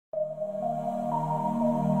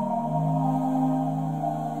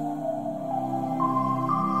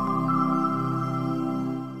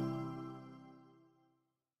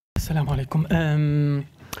alaikum.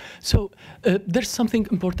 There's something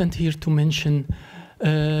important here to mention.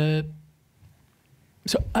 I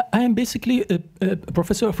am basically a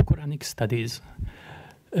professor of Quranic studies.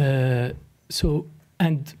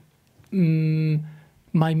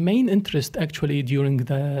 My main interest actually during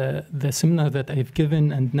the seminar that I've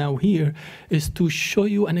given and now here is to show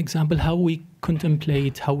you an example how we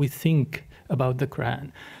contemplate, how we think about the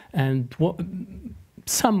Quran, and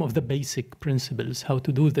some of the basic principles, how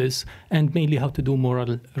to do this, and mainly how to do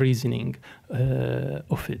moral reasoning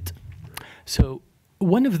of it. So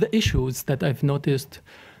one of the issues that I've noticed,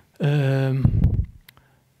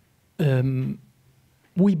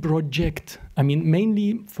 we project, I mean,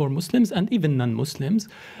 mainly for Muslims and even non-Muslims,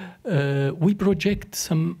 we project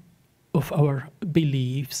some of our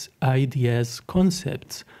beliefs, ideas,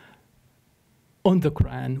 concepts on the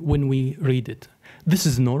Quran when we read it. This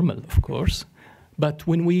is normal, of course, but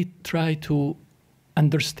when we try to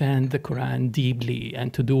understand the Quran deeply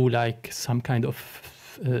and to do like some kind of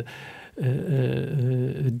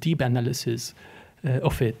deep analysis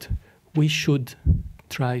of it, we should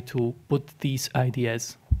try to put these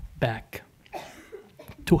ideas back,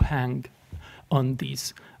 to hang on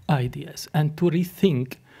these ideas and to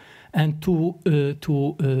rethink and to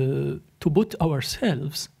put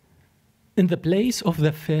ourselves in the place of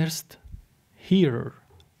the first hearer,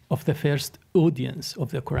 of the first audience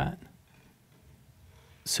of the Quran.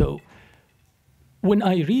 So when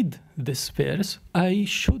I read this verse, I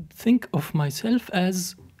should think of myself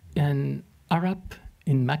as an Arab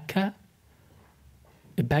in Mecca,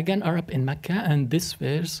 a pagan Arab in Mecca, and this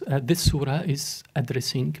verse, this surah is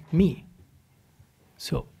addressing me.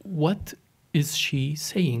 So what is she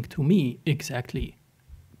saying to me exactly,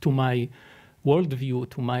 to my worldview,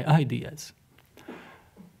 to my ideas?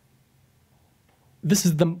 This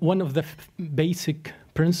is one of the basic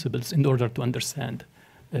principles in order to understand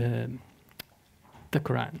the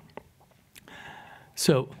Quran.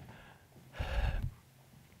 So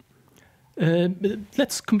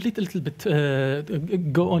let's complete a little bit,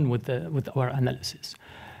 go on with our analysis.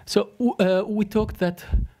 So we talked that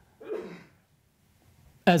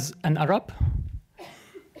as an Arab,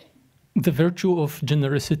 the virtue of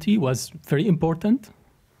generosity was very important.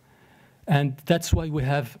 And that's why we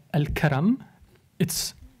have al-karam.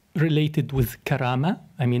 It's related with karama.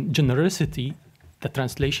 I mean, generosity, the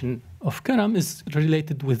translation of karam is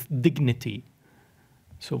related with dignity.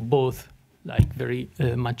 So both like very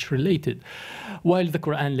much related. While the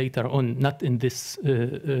Quran later on, not in this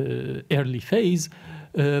early phase,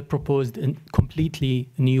 proposed a completely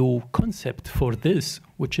new concept for this,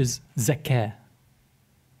 which is zakah,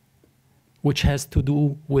 which has to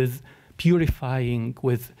do with purifying,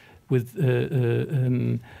 with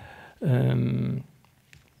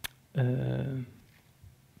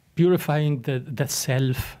purifying the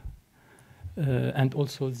self, and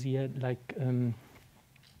also like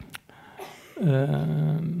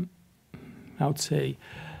I would say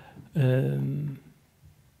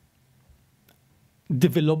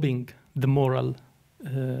developing the moral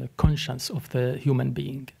conscience of the human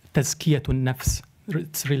being. Tazkiyatun nafs.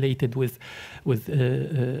 It's related with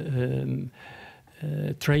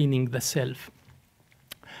training the self.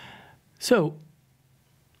 So,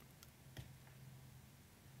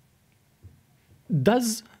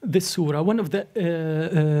 does this surah, one of the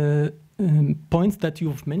points that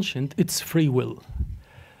you've mentioned, it's free will.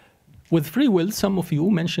 With free will, some of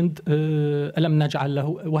you mentioned أَلَمْ نَجْعَلْ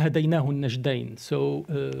لَهُ وَهَدَيْنَاهُ النَّجْدَيْنِ. So,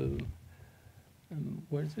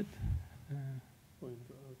 where is it?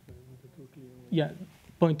 Yeah,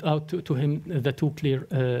 point out to him the two clear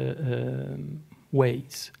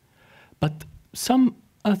ways. But some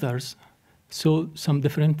others saw some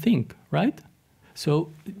different thing, right?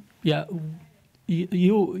 So, yeah,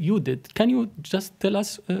 you did. Can you just tell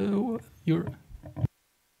us your...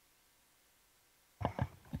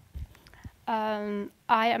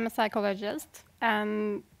 I am a psychologist,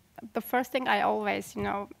 and the first thing I always,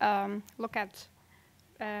 look at,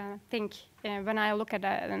 think when I look at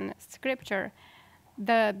a scripture,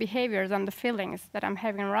 the behaviors and the feelings that I'm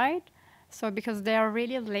having, right? So because they are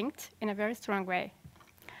really linked in a very strong way.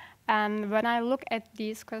 And when I look at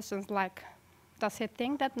these questions, like, does he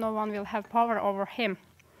think that no one will have power over him?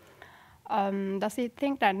 Does he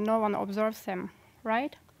think that no one observes him,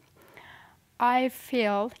 right? I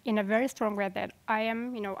feel in a very strong way that I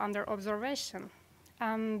am, under observation,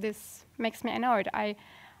 and this makes me annoyed. I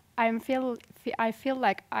feel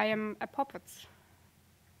like I am a puppet.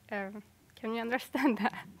 Can you understand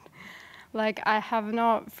that? Like I have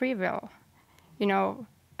no free will.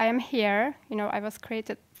 I am here. I was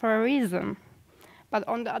created for a reason. But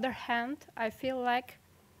on the other hand, I feel like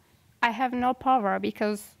I have no power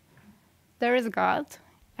because there is God,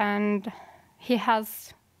 and He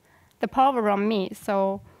has the power on me.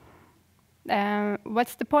 So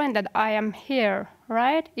what's the point that I am here,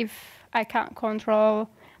 right? If I can't control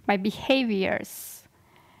my behaviors,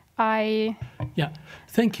 Yeah,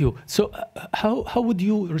 thank you. So how would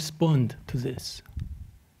you respond to this?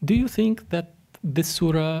 Do you think that this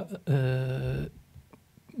surah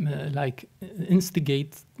like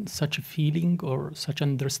instigates such a feeling or such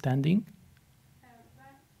understanding?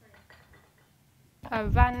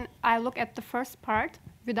 When I look at the first part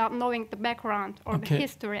without knowing the background or the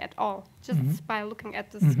history at all, just by looking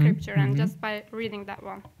at the scripture and just by reading that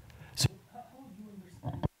one. So how do you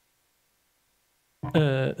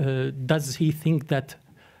understand? Does he think that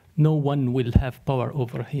no one will have power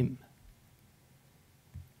over him?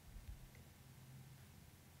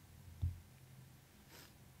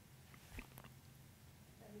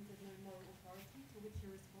 That means there's no moral authority to which he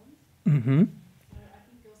responds. Mm-hmm. So I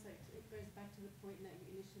think also it goes back to the point that you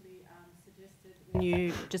initially suggested when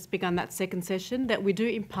you just begun that second session, that we do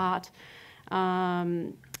impart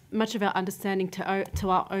much of our understanding to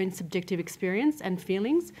our own subjective experience and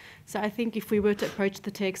feelings. So I think if we were to approach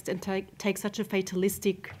the text and take such a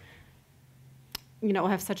fatalistic, or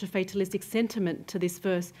have such a fatalistic sentiment to this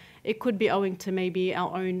verse, it could be owing to maybe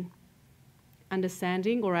our own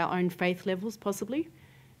understanding or our own faith levels, possibly.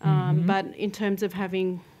 But in terms of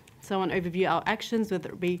having someone overview our actions, whether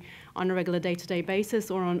it be on a regular day-to-day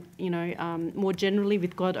basis or on, more generally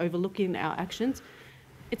with God overlooking our actions,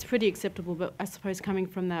 it's pretty acceptable. But I suppose coming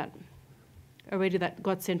from that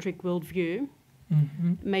God-centric worldview,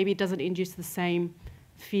 maybe it doesn't induce the same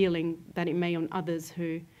feeling that it may on others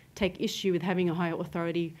who take issue with having a higher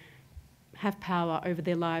authority have power over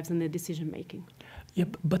their lives and their decision-making. Yeah,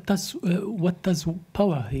 but what does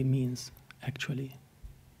power he means, actually?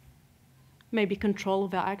 Maybe control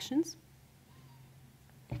of our actions.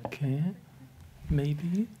 Okay,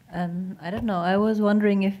 maybe. I don't know. I was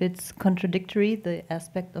wondering if it's contradictory, the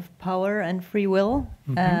aspect of power and free will.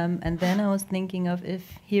 And then I was thinking of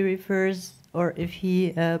if he refers or if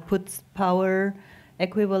he puts power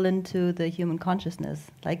equivalent to the human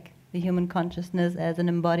consciousness, like the human consciousness as an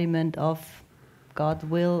embodiment of God's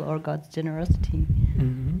will or God's generosity.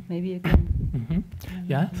 Maybe you can.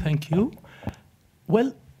 Yeah, thank you.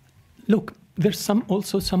 Well, look, there's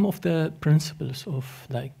also some of the principles of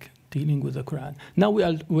like dealing with the Quran. Now we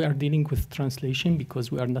are dealing with translation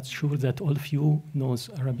because we are not sure that all of you knows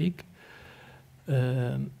Arabic,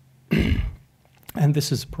 and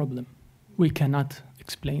this is a problem. We cannot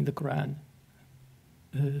explain the Quran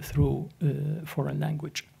through foreign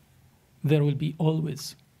language. There will be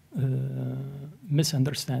always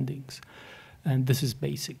misunderstandings, and this is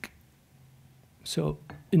basic. So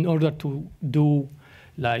in order to do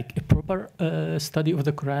like a proper study of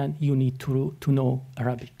the Quran, you need to know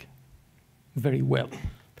Arabic very well.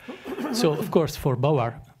 So of course for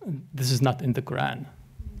power, this is not in the Quran.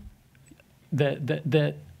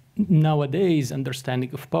 The nowadays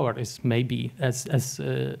understanding of power is maybe, as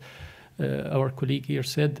our colleague here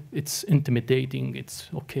said, it's intimidating. It's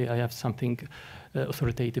okay, I have something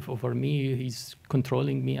authoritative over me, he's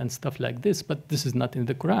controlling me and stuff like this, but this is not in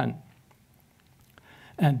the Quran.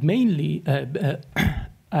 And mainly,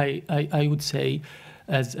 I would say,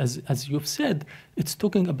 as you've said, it's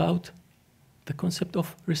talking about the concept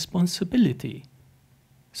of responsibility.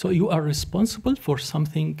 So you are responsible for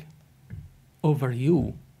something over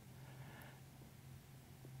you.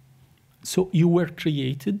 So you were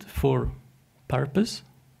created for purpose,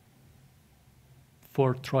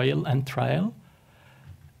 for trial,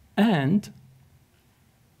 and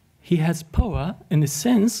he has power in the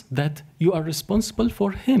sense that you are responsible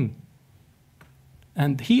for him.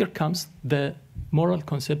 And here comes the moral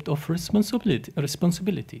concept of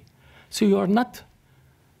responsibility. So you are not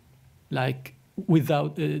like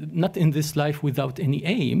not in this life without any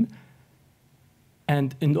aim.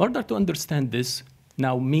 And in order to understand this,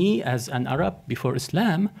 now me as an Arab before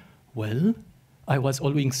Islam, well, I was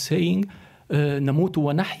always saying, نموت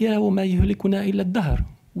ونحيا وما يهلكنا إلا الدهر.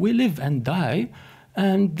 We live and die,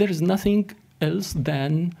 and there is nothing else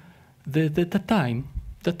than the time.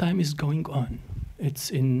 The time is going on. It's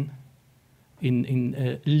in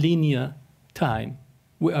linear time.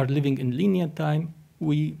 We are living in linear time.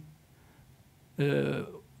 We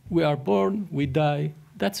are born, we die.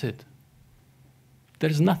 That's it. There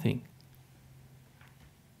is nothing.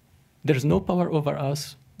 There is no power over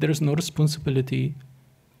us. There is no responsibility.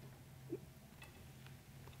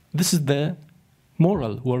 This is the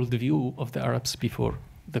moral worldview of the Arabs before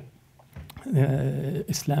the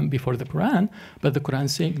Islam, before the Quran. But the Quran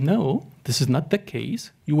is saying, no, this is not the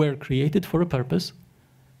case. You were created for a purpose,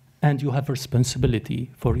 and you have responsibility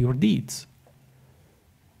for your deeds.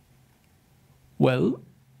 well,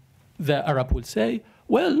 the Arab will say,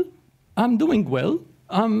 well, I'm doing well.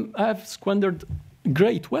 I've squandered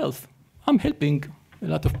great wealth. I'm helping a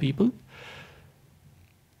lot of people.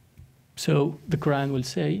 So the Quran will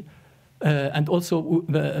say, and also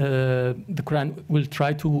the Quran will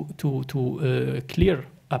try to clear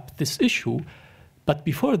up this issue. But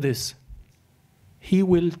before this, he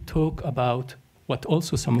will talk about what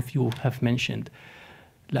also some of you have mentioned.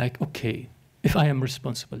 Like, okay, if I am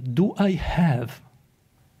responsible, do I have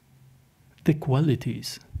the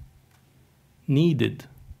qualities needed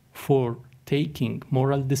for taking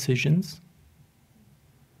moral decisions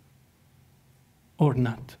or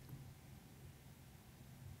not?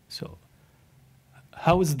 So,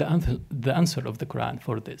 how is the answer of the Quran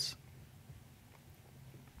for this?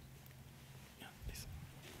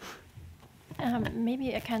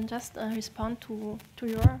 Maybe I can just respond to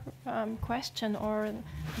your question or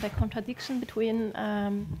the contradiction between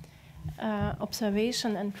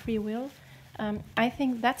observation and free will. I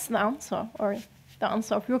think that's the answer, or the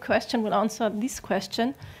answer of your question will answer this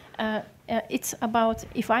question. It's about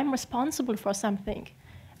if I'm responsible for something.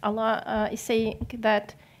 Allah is saying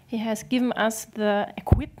that He has given us the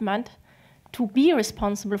equipment to be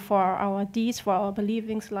responsible for our deeds, for our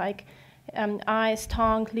believings, like eyes,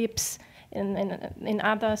 tongue, lips. In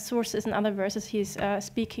other sources, in other verses, He's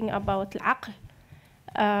speaking about al-aql,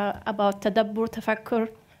 about tadabbur, tafakkur.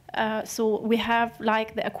 So we have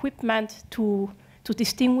like the equipment to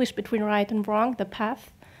distinguish between right and wrong, the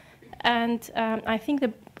path. And I think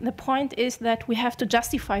the point is that we have to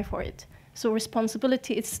justify for it. So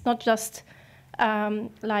responsibility, it's not just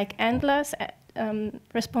like endless.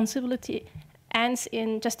 Responsibility ends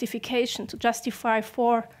in justification, to justify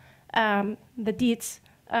for the deeds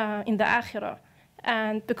in the akhirah.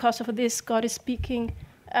 And because of this, God is speaking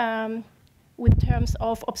with terms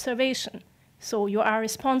of observation. So you are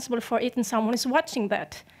responsible for it and someone is watching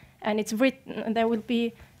that. And it's written, and there will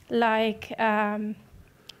be like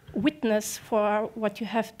witness for what you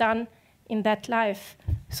have done in that life.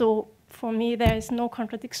 So for me, there is no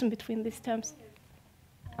contradiction between these terms.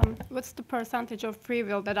 What's the percentage of free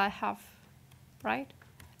will that I have, right?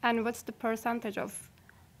 And what's the percentage of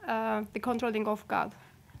the controlling of God?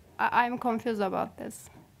 I'm confused about this.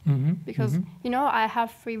 Because, you know, I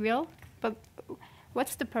have free will, but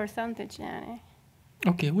what's the percentage? Yeah.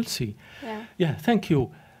 Okay, we'll see. Yeah, thank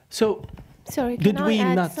you. So, sorry, can I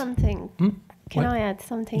add something? Can I add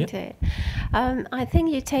something to it? I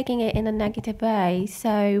think you're taking it in a negative way.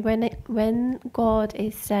 So when God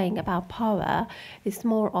is saying about power, it's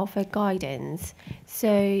more of a guidance. So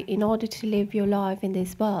in order to live your life in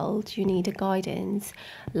this world, you need a guidance.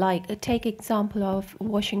 Like take example of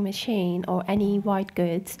washing machine or any white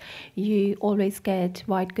goods. You always get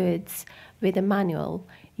white goods with a manual.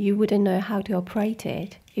 You wouldn't know how to operate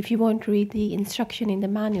it. If you won't read the instruction in the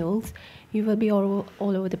manuals, you will be all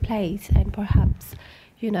over the place and perhaps,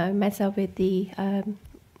 you know, mess up with the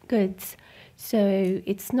goods. So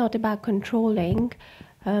it's not about controlling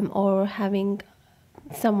or having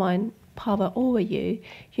someone power over you.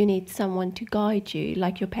 You need someone to guide you,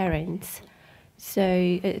 like your parents.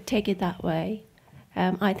 So take it that way.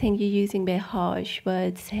 I think you're using very harsh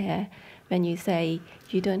words here when you say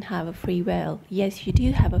you don't have a free will. Yes, you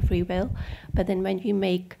do have a free will, but then when you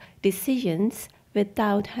make decisions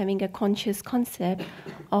without having a conscious concept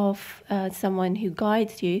of someone who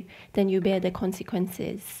guides you, then you bear the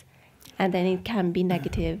consequences. And then it can be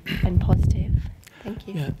negative and positive. Thank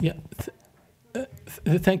you.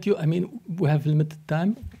 Thank you. I mean, we have limited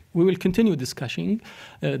time. We will continue discussing,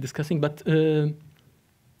 but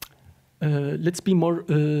let's be more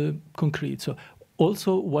concrete. So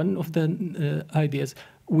also one of the ideas,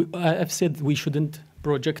 I have said we shouldn't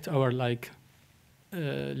project our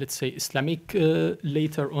let's say Islamic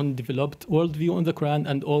later on developed worldview on the Quran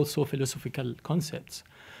and also philosophical concepts.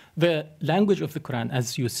 The language of the Quran,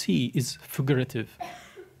 as you see, is figurative,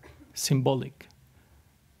 symbolic.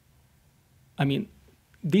 I mean,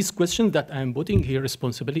 these questions that I'm putting here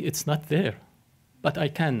responsibly, it's not there, but I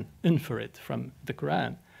can infer it from the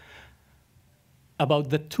Quran.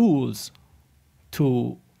 About the tools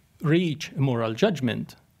to reach a moral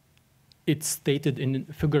judgment, it's stated in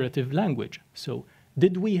figurative language. So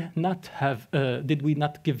did we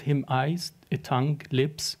not give him eyes, a tongue,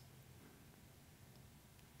 lips?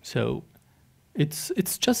 So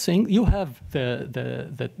it's just saying you have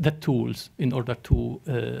the tools in order to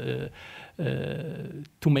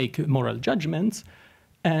make moral judgments,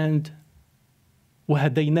 and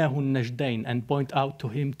وَهَدَيْنَاهُ النَّجْدَيْنِ, and point out to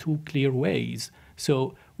him two clear ways.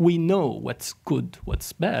 So we know what's good,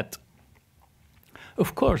 what's bad.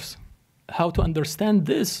 Of course, how to understand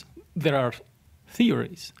this, there are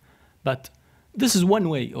theories, but this is one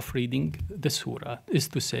way of reading the surah, is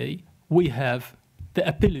to say we have the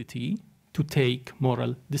ability to take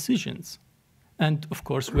moral decisions. And of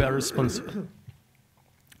course, we are responsible.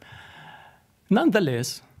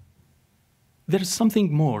 Nonetheless, there is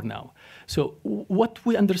something more now. So what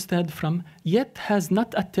we understand from, yet has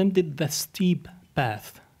not attempted the steep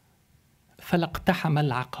path. فَلَقْتَحَمَ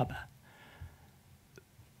الْعَقَبَةَ.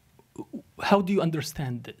 How do you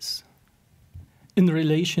understand this in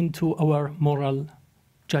relation to our moral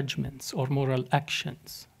judgments or moral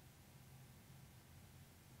actions?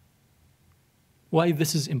 Why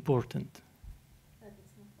this is important? That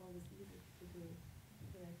it's not always easy to do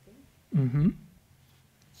the right thing. Mm-hmm.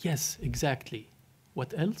 Yes, exactly.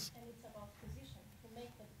 What else? And it's about position, to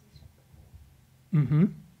make the decision. Mm-hmm.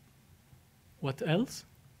 What else?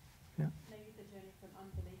 Yeah. Maybe the journey from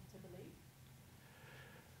unbelief to belief.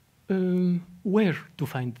 Where to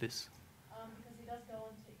find this? Because he does go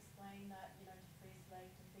on to explain that, to free a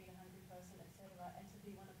slave, to feed a hungry person, etc., and to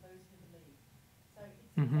be one of those who believe. So it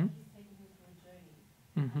seems like he's taking him through a journey.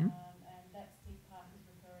 And that steep path is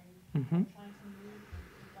referring to trying to move from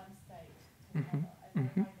one state to another, and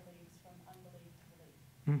I believe it's from unbelief to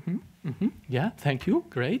belief. Yeah, thank you.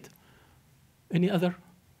 Great. Any other?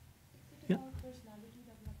 Yeah. Personality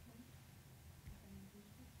development.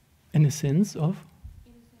 In a sense of?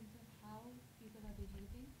 In a sense of how people are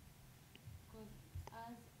behaving. Because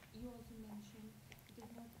as you also mentioned, it is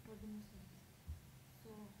not for the Muslims.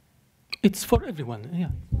 So It's for everyone, yeah.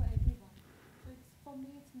 it's for everyone. So for me,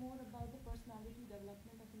 it's more about the personality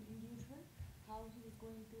development of an individual, how he is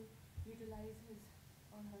going to utilize his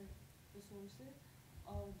or her resources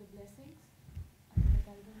or the blessings and the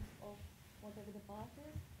guidance of whatever the path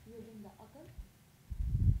is, using the akal.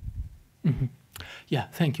 Yeah,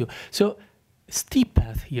 thank you. So, steep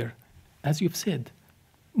path here, as you've said,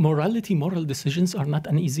 morality, moral decisions are not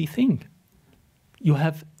an easy thing. You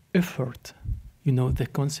have effort, the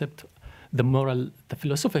concept, the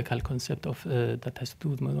philosophical concept of that has to do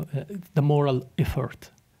with the moral effort.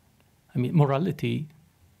 I mean, morality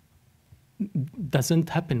doesn't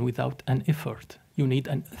happen without an effort. You need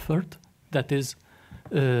an effort that is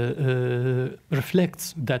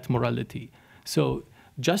reflects that morality. So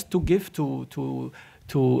just to give to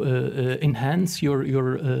enhance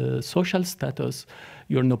your social status,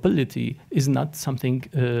 your nobility is not something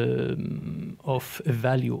of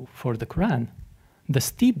value for the Quran. The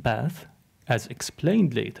steep path, as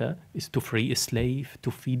explained later, is to free a slave,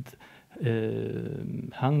 to feed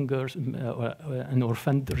hunger, an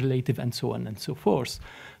orphaned relative, and so on and so forth.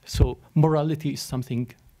 So morality is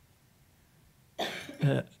something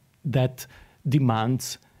that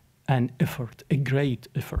demands an effort, a great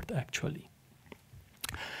effort, actually.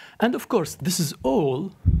 And of course, this is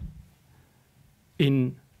all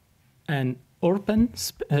in an urban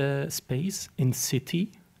space, in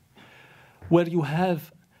city, where you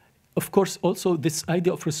have, of course, also this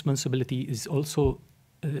idea of responsibility is also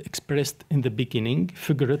expressed in the beginning,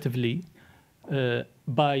 figuratively,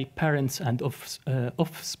 by parents and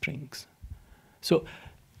offsprings. So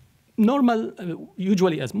normal,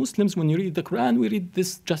 usually as Muslims, when you read the Quran, we read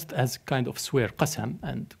this just as kind of swear, qasam,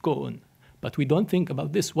 and go on. But we don't think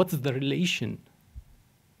about this. What is the relation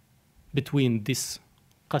between this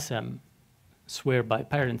qasam, swear by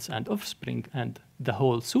parents and offspring, and the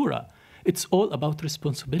whole surah? It's all about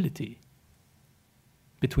responsibility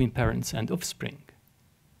between parents and offspring.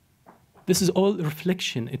 This is all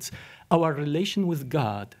reflection. It's our relation with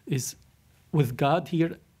God is with God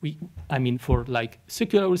here. I mean, for like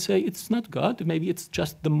secular, will say it's not God. Maybe it's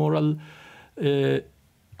just the moral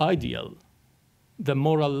ideal, the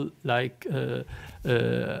moral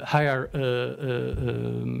higher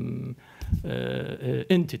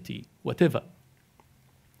entity, whatever.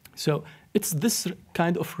 So it's this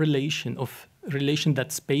kind of relation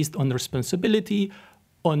that's based on responsibility,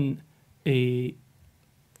 on a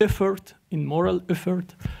effort, in moral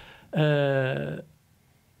effort.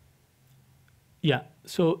 Yeah.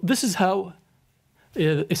 So this is how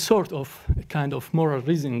a sort of a kind of moral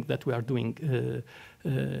reasoning that we are doing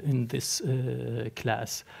in this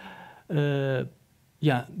class.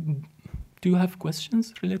 Yeah. Do you have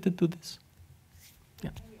questions related to this? Yeah.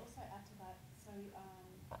 Can we also add to that? So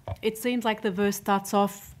it seems like the verse starts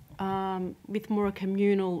off with more a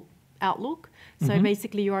communal outlook. So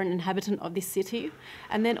basically you are an inhabitant of this city.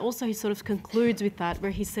 And then also he sort of concludes with that, where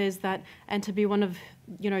he says that, and to be one of,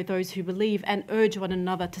 those who believe and urge one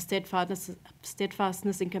another to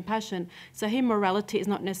steadfastness and compassion. So here morality is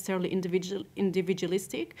not necessarily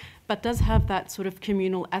individualistic, but does have that sort of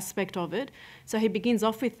communal aspect of it. So he begins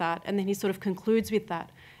off with that, and then he sort of concludes with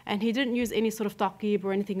that. And he didn't use any sort of taqib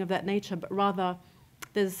or anything of that nature, but rather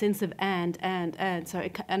there's a sense of and, so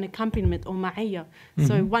an accompaniment or ma'iyya.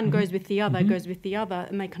 So one goes with the other, goes with the other,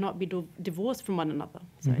 and they cannot be divorced from one another.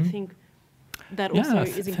 So I think that also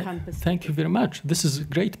is encompassed. Thank you very much. This is a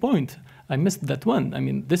great point. I missed that one. I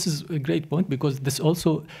mean, this is a great point because this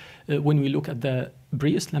also, when we look at the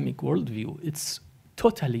pre-Islamic worldview, it's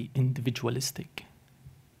totally individualistic.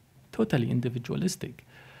 Totally individualistic.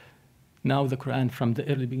 Now the Quran, from the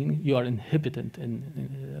early beginning, you are inhabitant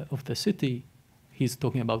of the city. He's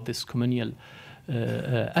talking about this communal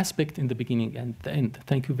aspect in the beginning and the end.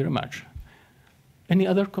 Thank you very much. Any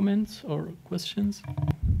other comments or questions?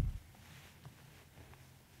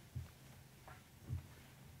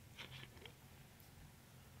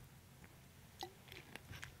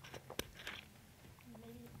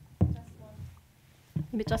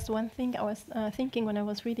 Maybe just one thing I was thinking when I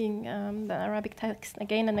was reading the Arabic text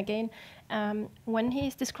again and again, when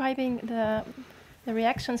he's describing the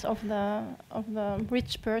reactions of the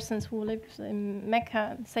rich persons who live in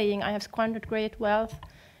Mecca, saying, "I have squandered great wealth."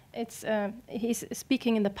 It's he's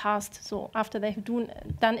speaking in the past. So after they've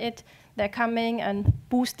done it, they're coming and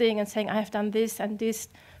boosting and saying, "I have done this and this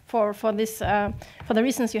for the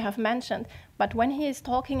reasons you have mentioned." But when he is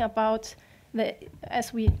talking about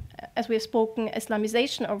as we have spoken,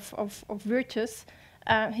 Islamization of virtues,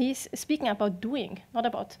 he's speaking about doing, not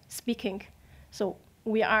about speaking. So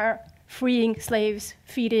we are freeing slaves,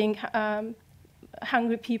 feeding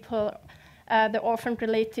hungry people, the orphaned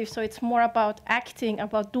relatives. So it's more about acting,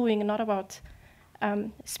 about doing, not about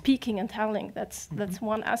speaking and telling. That's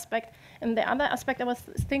one aspect. And the other aspect I was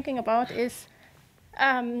thinking about is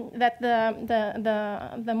that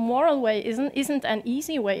the moral way isn't an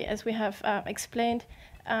easy way, as we have explained.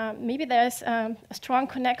 Maybe there's a strong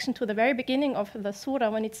connection to the very beginning of the surah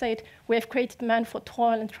when it said, "We have created man for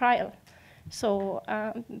toil and trial." So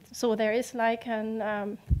there is like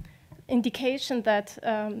an indication that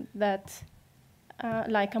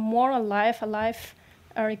like a moral life, a life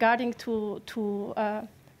regarding to the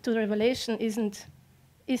revelation isn't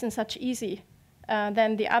such easy.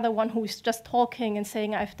 Than the other one who is just talking and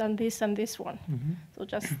saying, "I've done this and this one." So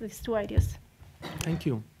just these two ideas. Thank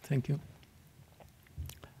you. Thank you.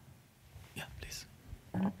 Yeah, please.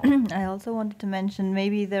 I also wanted to mention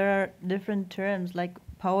maybe there are different terms like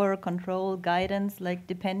power, control, guidance, like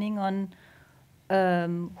depending on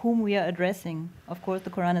whom we are addressing. Of course, the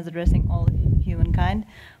Quran is addressing all humankind,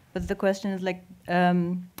 but the question is like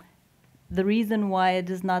the reason why it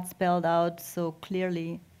is not spelled out so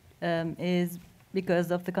clearly is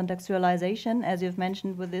because of the contextualization, as you've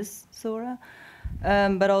mentioned with this surah,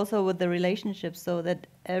 but also with the relationships, so that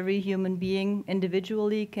every human being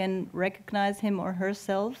individually can recognize him or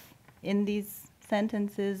herself in these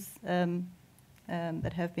sentences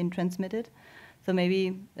that have been transmitted. So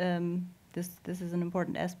maybe this is an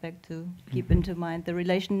important aspect to keep into mind, the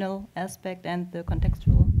relational aspect and the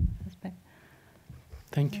contextual aspect.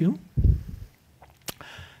 Thank you.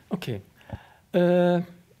 Okay.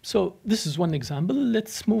 So this is one example.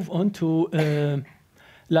 Let's move on to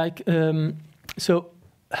so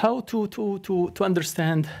how to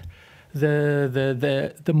understand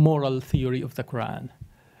the moral theory of the Quran.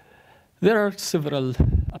 There are several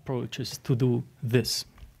approaches to do this.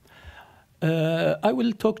 I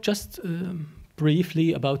will talk just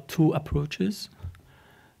briefly about two approaches.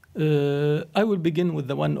 I will begin with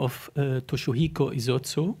the one of Toshihiko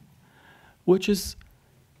Izotsu, which is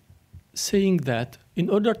saying that in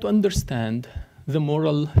order to understand the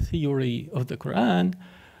moral theory of the Quran,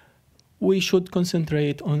 we should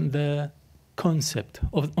concentrate on the concept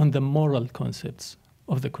on the moral concepts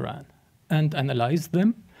of the Quran and analyze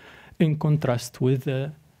them in contrast with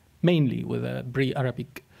mainly with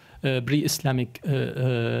pre-Islamic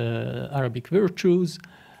Arabic virtues,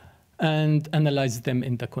 and analyze them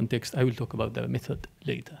in the context. I will talk about the method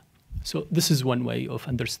later. So this is one way of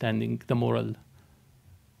understanding the moral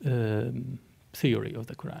theory of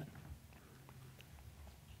the Quran.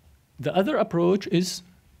 The other approach is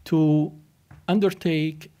to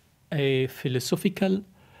undertake a philosophical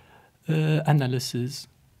analysis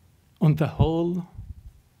on the whole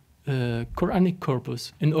Quranic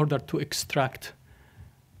corpus in order to extract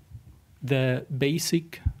the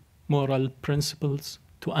basic moral principles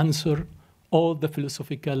to answer all the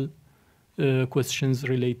philosophical questions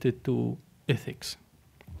related to ethics.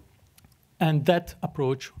 And that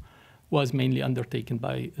approach was mainly undertaken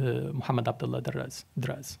by Muhammad Abdullah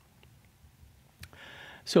Draz.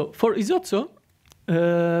 So for Izotsu,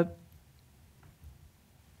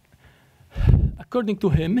 according to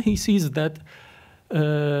him, he sees that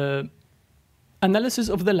analysis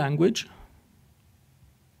of the language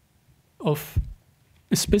of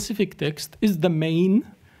a specific text is the main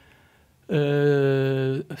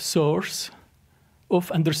source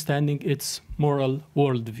of understanding its moral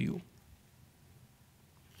worldview.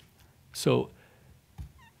 So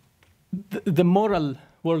the moral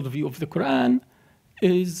worldview of the Quran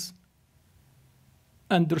is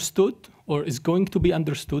understood, or is going to be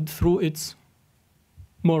understood, through its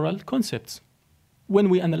moral concepts. When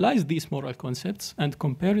we analyze these moral concepts and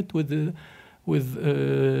compare it with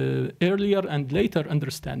earlier and later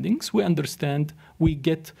understandings, we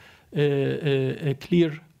get a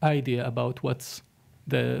clear idea about what's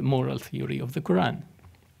the moral theory of the Quran.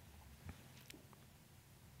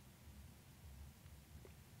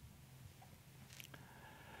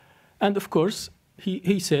 And of course,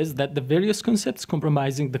 he says that the various concepts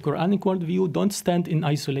comprising the Quranic worldview don't stand in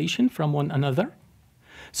isolation from one another.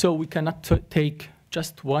 So we cannot take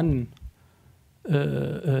just one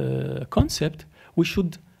concept. We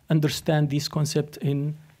should understand this concept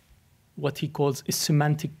in what he calls a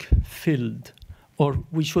semantic field, or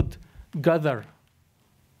we should gather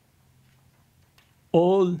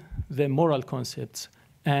all the moral concepts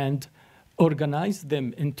and organize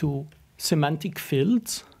them into semantic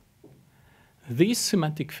fields. These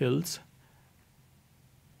semantic fields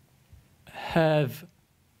have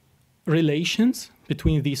relations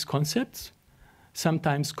between these concepts,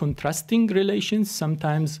 sometimes contrasting relations,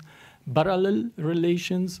 sometimes parallel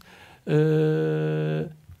relations,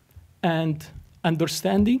 and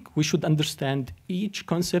understanding. We should understand each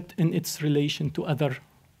concept in its relation to other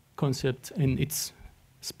concepts in its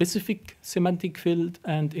specific semantic field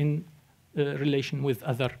and in relation with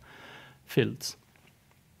other fields.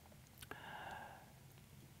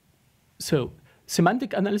 So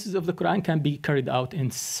semantic analysis of the Quran can be carried out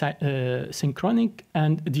in synchronic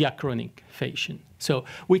and diachronic fashion. So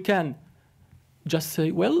we can just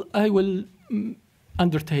say, well, I will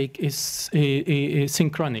undertake a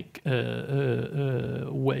synchronic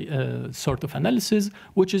sort of analysis,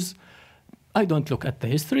 which is, I don't look at the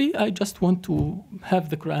history. I just want to have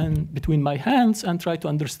the Quran between my hands and try to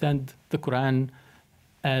understand the Quran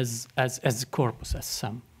as a corpus, as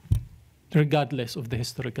sum, regardless of the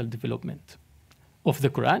historical development of the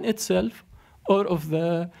Quran itself or of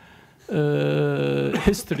the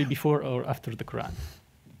history before or after the Quran.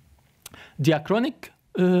 Diachronic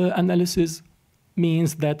analysis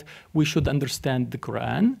means that we should understand the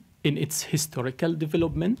Quran in its historical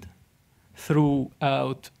development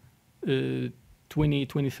throughout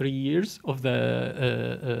 23 years of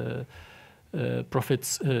the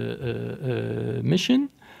Prophet's mission,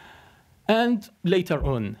 and later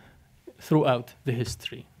on throughout the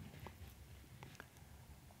history.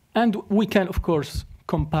 And we can, of course,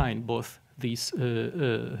 combine both these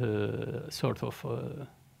sort of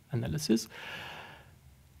analysis.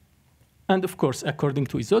 And of course, according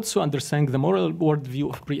to Izotsu, understanding the moral worldview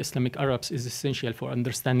of pre-Islamic Arabs is essential for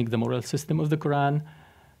understanding the moral system of the Quran.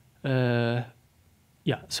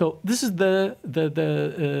 Yeah, so this is the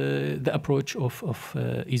approach of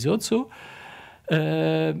Izotsu.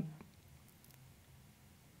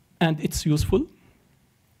 And it's useful.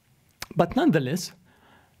 But nonetheless,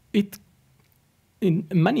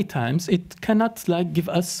 many times it cannot give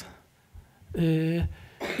us a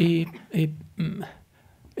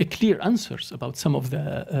clear answers about some of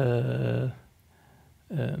the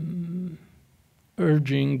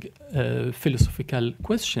urging philosophical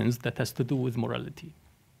questions that has to do with morality.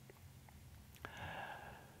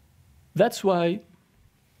 That's why,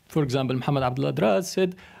 for example, Muhammad Abdullah Draz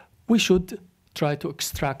said, we should try to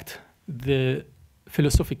extract the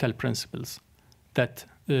philosophical principles that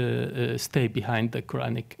stay behind the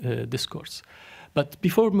Quranic discourse. But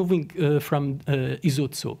before moving from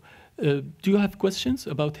Izotsu, do you have questions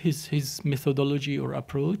about his methodology or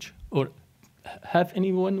approach? Or have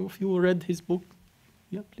anyone of you read his book?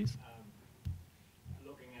 Yeah, please.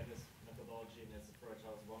 Looking at his methodology and his approach,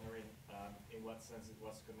 I was wondering in what sense it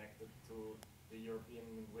was connected to the European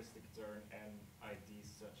linguistic turn and ideas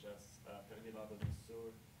such as terminology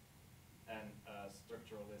and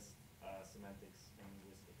structuralist semantics and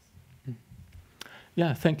linguistics.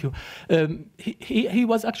 Yeah, thank you. He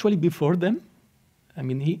was actually before them. I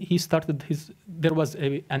mean, he started there was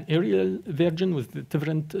an aerial version with a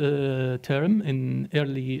different term in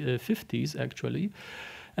early 50s, actually.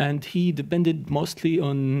 And he depended mostly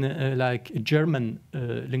on German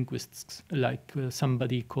linguists, like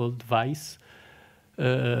somebody called Weiss,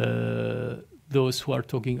 those who are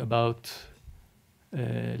talking about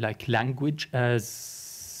language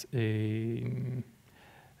as a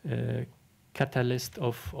catalyst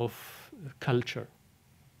of culture.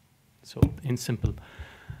 So in simple,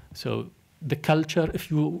 so the culture, if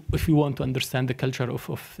you want to understand the culture of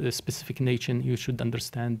a specific nation, you should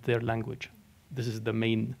understand their language. This is the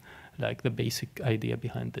main like the basic idea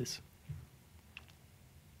behind this.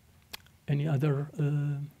 Any other?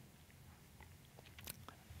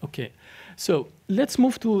 Okay, so let's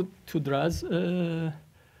move to Dra's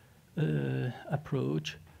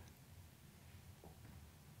approach.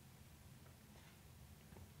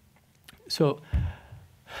 So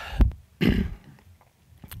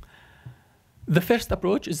the first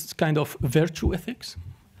approach is kind of virtue ethics.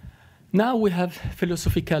 Now we have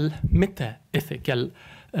philosophical meta-ethical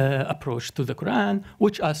approach to the Quran,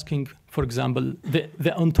 which asking, for example,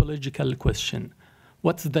 the ontological question.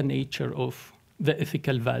 What's the nature of the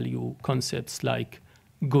ethical value concepts like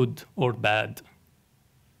good or bad?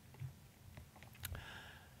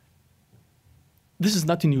 This is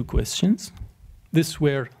not a new questions. These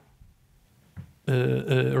were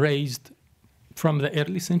raised from the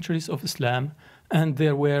early centuries of Islam, and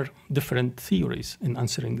there were different theories in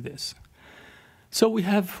answering this. So we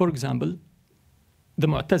have, for example, the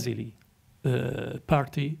Mu'tazili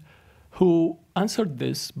party, who answered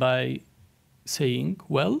this by saying,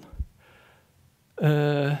 well,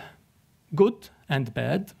 good and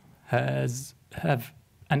bad have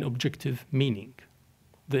an objective meaning.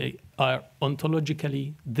 They are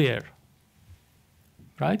ontologically there,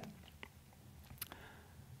 right?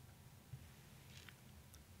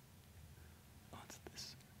 What's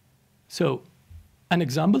this? So, an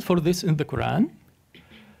example for this in the Quran,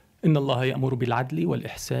 إن الله يأمر بالعدل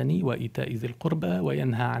والإحسان وإيتاء ذي القربى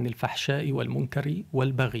وينهى عن الفحشاء والمنكر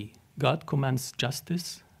والبغي. God commands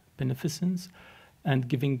justice, beneficence, and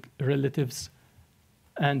giving relatives,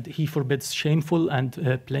 and he forbids shameful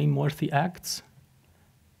and blameworthy acts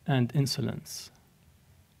and insolence.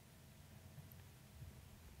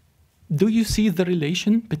 Do you see the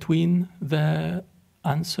relation between the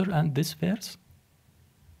answer and this verse?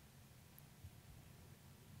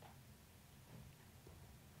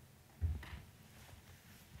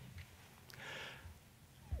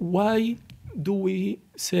 Why do we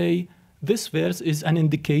say this verse is an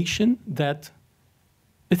indication that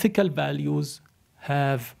ethical values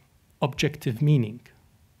have objective meaning?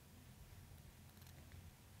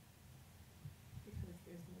 Because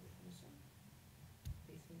there's no definition.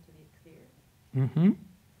 They seem to be clear.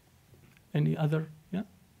 Any other? Yeah.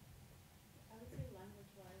 I would say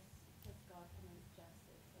language-wise, because God commands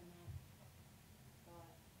justice and not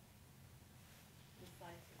God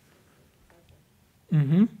decides it.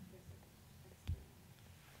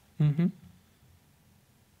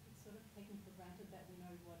 It's sort of taken for granted that we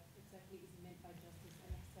know what exactly is meant by justice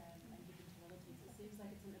and ihsan and giving to relatives. It seems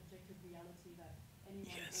like it's an objective reality that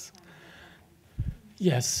anyone Yes. all kinds of.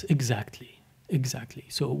 Yes, exactly. Exactly.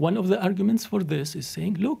 So one of the arguments for this is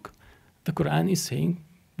saying, look, the Quran is saying,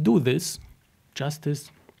 do this, justice,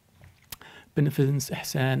 beneficence,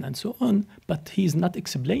 ihsan, and so on, but he's not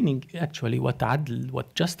explaining actually what adl,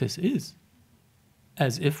 what justice is,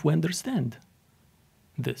 as if we understand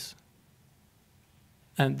this.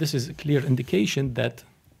 And this is a clear indication that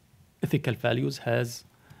ethical values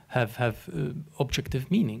have objective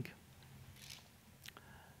meaning.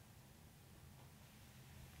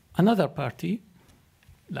 Another party,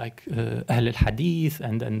 like Ahl al-Hadith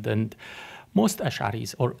and most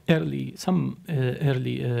Ash'aris or some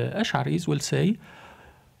early Ash'aris will say,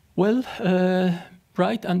 well,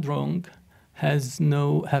 right and wrong have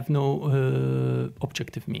no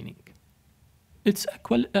objective meaning. It's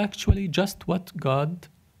actually just what God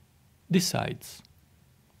decides.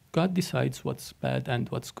 God decides what's bad and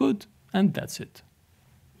what's good, and that's it.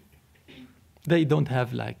 They don't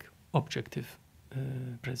have like objective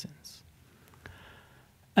presence.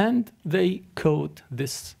 And they quote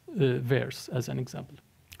this verse as an example.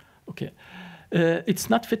 Okay, it's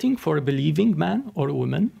not fitting for a believing man or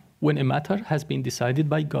woman when a matter has been decided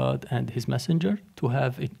by God and his messenger to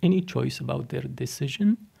have any choice about their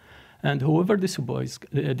decision. And whoever disobeys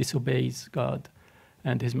God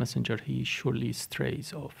and his messenger, he surely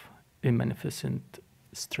strays off, a magnificent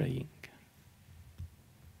straying.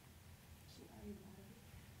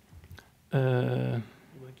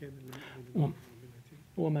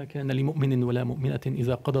 وما كان لمؤمن ولا مؤمنة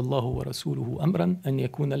إذا قضى الله ورسوله أمرا أن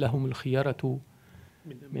يكون لهم الخيارة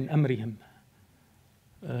من أمرهم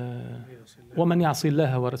ومن يعصي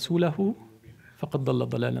الله ورسوله فقد ضل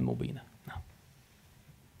ضلالا مبينا.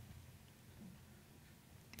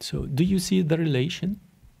 So, do you see the relation?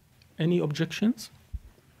 Any objections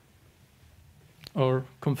or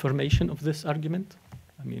confirmation of this argument?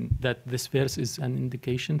 I mean, that this verse is an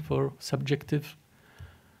indication for subjective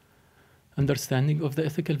understanding of the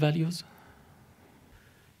ethical values?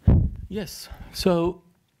 Yes. So,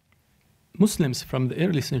 Muslims from the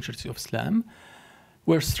early centuries of Islam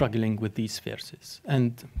were struggling with these verses.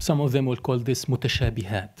 And some of them will call this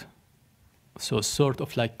mutashabihat, So sort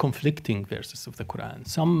of like conflicting verses of the Quran.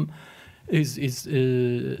 Some is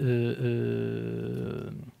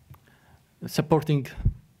supporting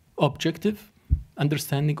objective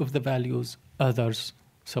understanding of the values, others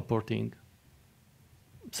supporting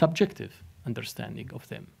subjective understanding of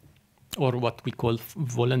them, or what we call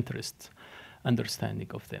voluntarist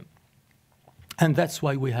understanding of them. And that's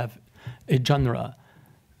why we have a genre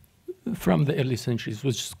from the early centuries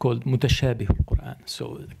which is called mutashabih al-Quran,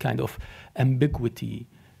 so kind of ambiguity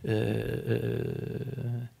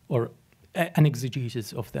or an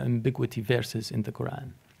exegesis of the ambiguity verses in the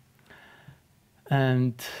Quran.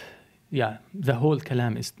 And yeah, the whole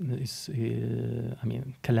kalam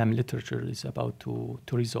kalam literature is about to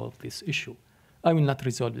resolve this issue. I will not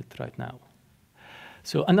resolve it right now.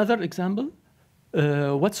 So another example,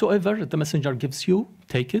 whatsoever the messenger gives you,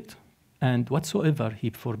 take it, and whatsoever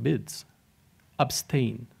he forbids,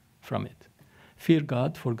 abstain from it. Fear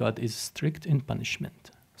God, for God is strict in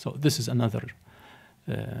punishment. So this is another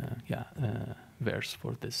verse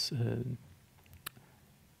for this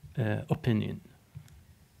opinion.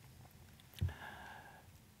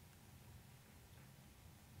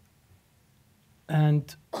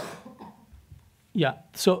 And yeah,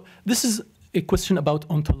 so this is a question about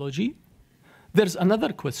ontology. There's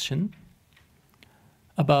another question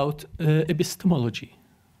about epistemology.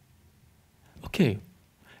 Okay,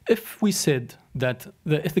 if we said that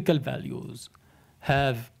the ethical values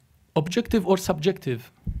have objective or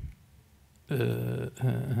subjective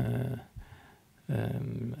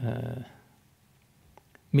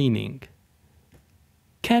meaning,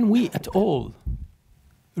 can we at all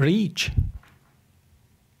reach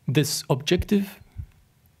this objective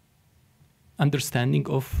understanding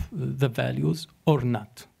of the values or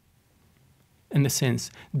not? In a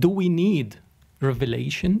sense, do we need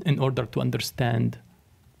revelation in order to understand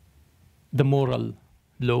the moral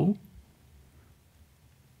law,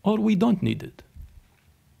 or we don't need it?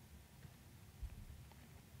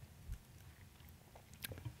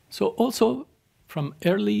 So also from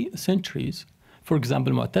early centuries, for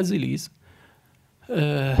example, Mu'tazilis,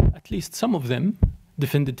 at least some of them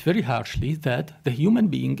defended very harshly that the human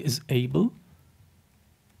being is able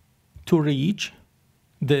to reach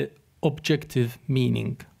the objective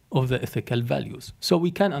meaning of the ethical values. So we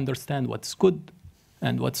can understand what's good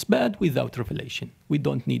and what's bad without revelation. We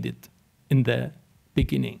don't need it in the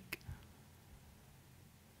beginning.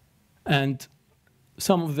 And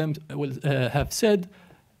some of them will have said,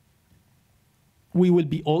 we will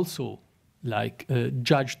be also like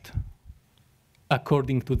judged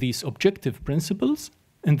according to these objective principles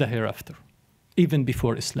in the hereafter, even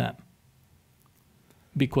before Islam.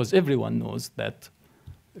 Because everyone knows that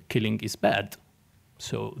killing is bad.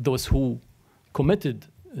 So those who committed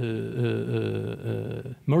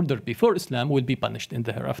murder before Islam will be punished in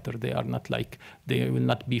the hereafter. They are not like, they will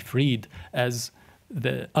not be freed as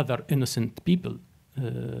the other innocent people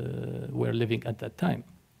were living at that time.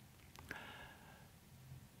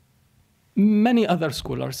 Many other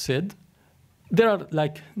scholars said there are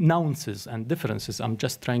like nuances and differences. I'm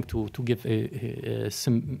just trying to give a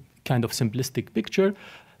kind of simplistic picture.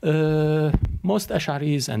 Most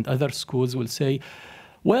Ash'aris and other schools will say,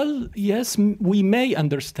 well, yes, we may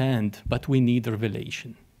understand, but we need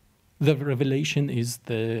revelation. The revelation is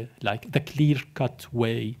the clear-cut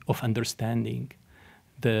way of understanding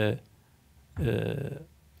the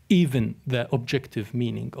even the objective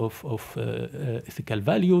meaning of ethical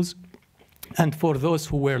values. And for those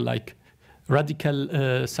who were like radical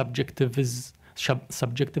subjectivists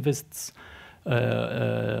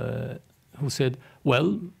who said,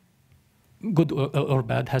 well, good or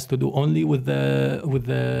bad has to do only with the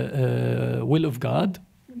will of God,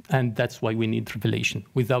 and that's why we need revelation.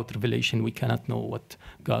 Without revelation, we cannot know what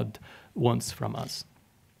God wants from us.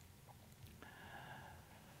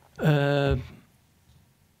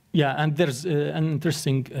 Yeah, and there's an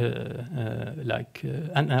interesting, an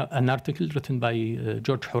article written by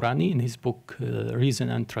George Hourani in his book Reason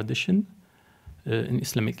and Tradition in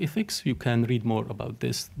Islamic Ethics. You can read more about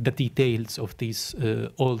this, the details of these,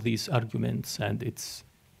 all these arguments and its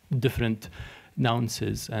different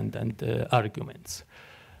nuances and arguments.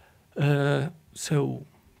 So,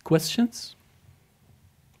 questions?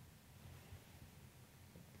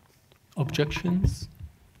 Objections?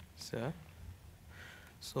 Sir?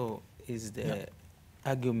 So is the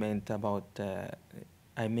argument about,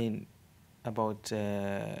 about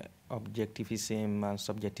objectivism and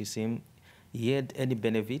subjectivism, yet any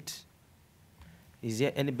benefit? Is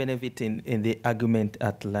there any benefit in the argument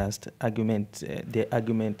at last? The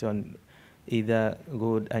argument on either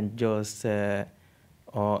good and just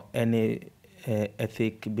or any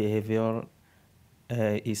ethic behavior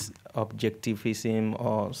is objectivism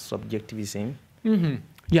or subjectivism? Mm-hmm.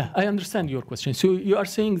 Yeah, I understand your question. So you are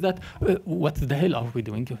saying that what the hell are we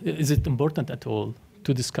doing? Is it important at all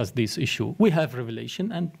to discuss this issue? We have revelation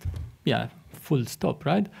and, yeah, full stop,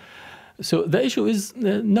 right? So the issue is,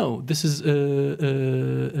 no, this is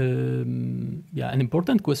an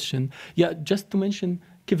important question. Yeah, just to mention,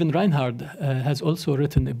 Kevin Reinhard has also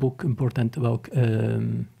written a book important about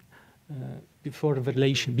before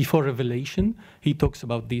revelation. Before revelation, he talks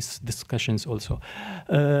about these discussions also.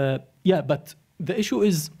 Yeah, but the issue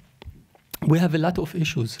is we have a lot of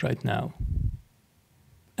issues right now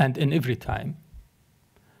and in every time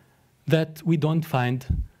that we don't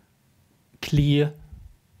find clear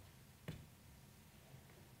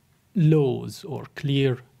laws or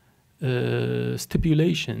clear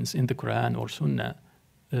stipulations in the Quran or Sunnah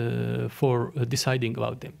for deciding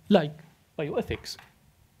about them, like bioethics,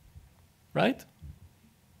 right?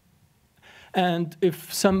 And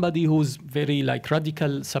if somebody who's very like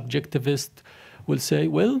radical subjectivist will say,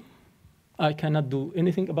 well, I cannot do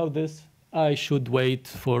anything about this, I should wait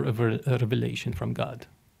for a revelation from God.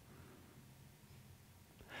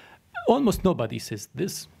 Almost nobody says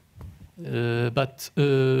this. But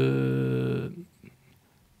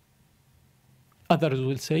others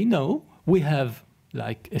will say, no, we have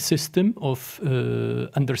like a system of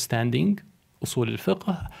understanding, usul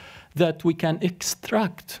al-fiqh, that we can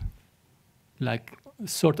extract like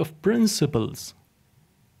sort of principles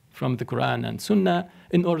from the Quran and Sunnah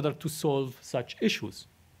in order to solve such issues,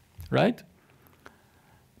 right?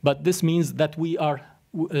 But this means that we are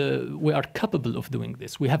capable of doing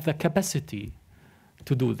this. We have the capacity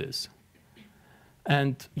to do this.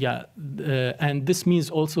 And yeah, and this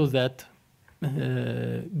means also that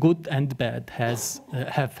good and bad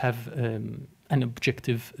have an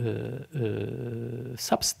objective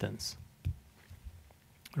substance,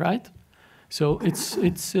 right? So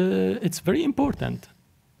it's very important.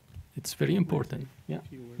 It's very important. Yeah.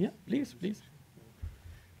 Yeah. Please.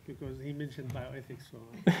 Because he mentioned bioethics, so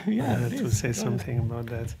yeah, to say something about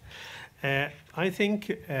that. I think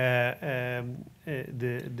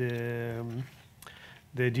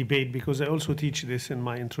the debate, because I also teach this in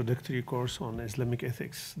my introductory course on Islamic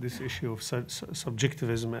ethics, this issue of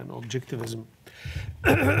subjectivism and objectivism.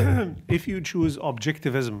 If you choose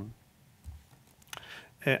objectivism,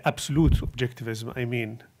 absolute objectivism, I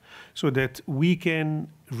mean, so that we can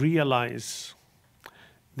realize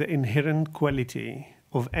the inherent quality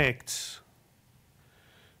of acts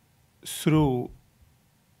through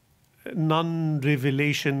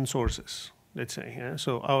non-revelation sources, let's say. Yeah?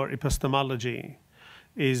 So our epistemology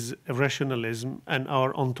is rationalism and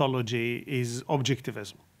our ontology is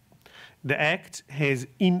objectivism. The act has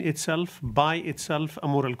in itself, by itself, a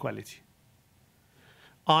moral quality.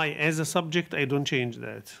 I, as a subject, I don't change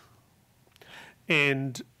that.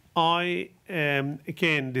 And I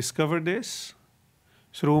can discover this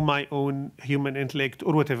through my own human intellect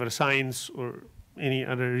or whatever, science or any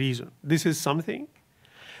other reason. This is something.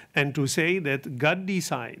 And to say that God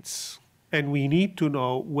decides and we need to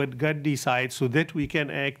know what God decides so that we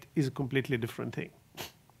can act is a completely different thing.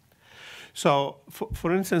 So,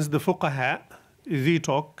 for instance, the fuqaha, they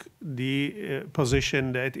took the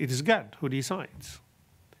position that it is God who decides.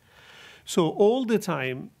 So all the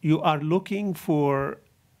time you are looking for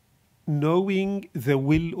knowing the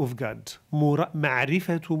will of God.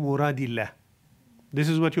 Ma'rifatu muradillah. This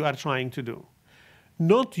is what you are trying to do.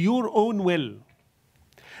 Not your own will.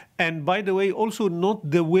 And by the way, also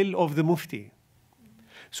not the will of the mufti.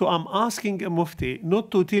 So I'm asking a mufti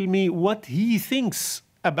not to tell me what he thinks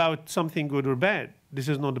about something good or bad. This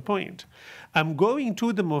is not the point. I'm going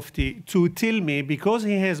to the mufti to tell me, because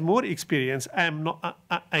he has more experience,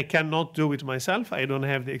 I cannot do it myself. I don't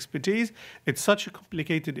have the expertise. It's such a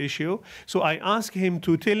complicated issue. So I ask him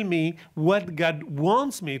to tell me what God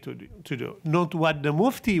wants me to do, not what the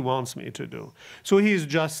mufti wants me to do. So he is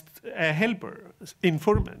just a helper,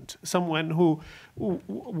 informant, someone who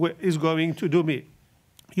is going to do me.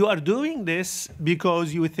 You are doing this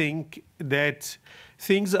because you think that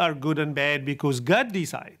things are good and bad because God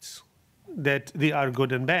decides that they are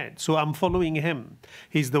good and bad. So I'm following him.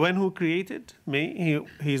 He's the one who created me.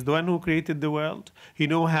 He's the one who created the world. He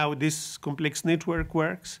knows how this complex network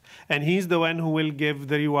works. And he's the one who will give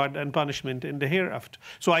the reward and punishment in the hereafter.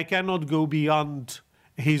 So I cannot go beyond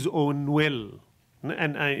his own will.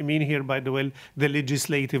 And I mean here, by the way, the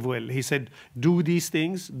legislative will. He said, do these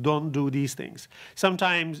things, don't do these things.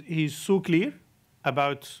 Sometimes he's so clear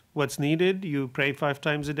about what's needed. You pray 5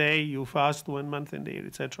 times a day, you fast 1 month in the year,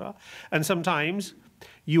 etc. And sometimes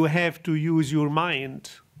you have to use your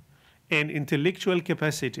mind and intellectual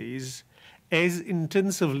capacities as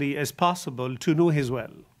intensively as possible to know his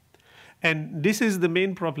will. And this is the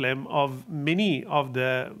main problem of many of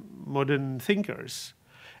the modern thinkers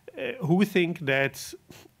who think that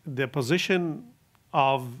the position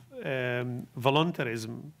of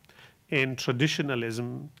voluntarism and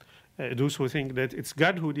traditionalism, those who think that it's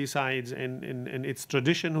God who decides and it's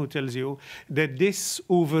tradition who tells you, that this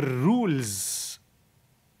overrules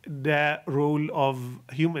the role of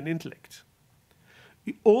human intellect.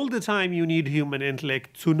 All the time you need human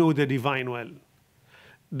intellect to know the divine will.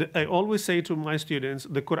 I always say to my students,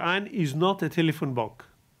 the Quran is not a telephone book.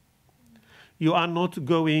 You are not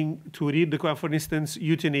going to read the Quran, for instance,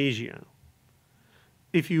 euthanasia.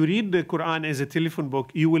 If you read the Quran as a telephone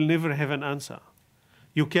book, you will never have an answer.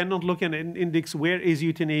 You cannot look at an index, where is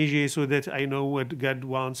euthanasia, so that I know what God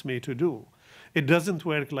wants me to do. It doesn't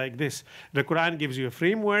work like this. The Quran gives you a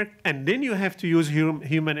framework, and then you have to use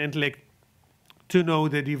human intellect to know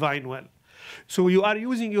the divine will. So you are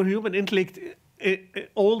using your human intellect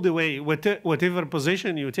all the way, whatever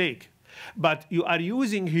position you take. But you are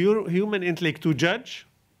using your human intellect to judge,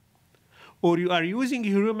 or you are using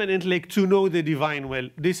your human intellect to know the divine will.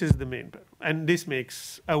 This is the main part. And this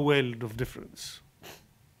makes a world of difference.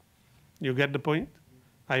 You get the point?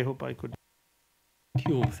 I hope I could.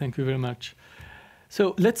 Thank you very much.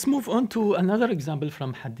 So let's move on to another example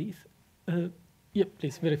from Hadith. Yeah,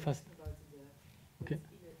 please, very fast. Okay.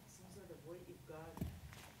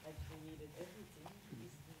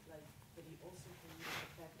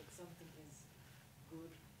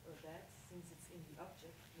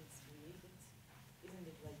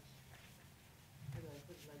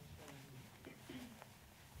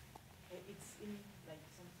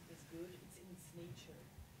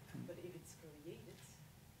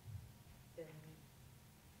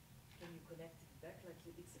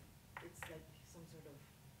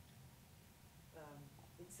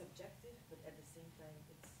 Subjective, but at the same time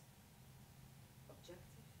it's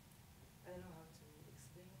objective. I don't know how to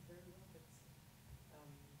explain it very well, but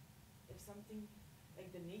if something, like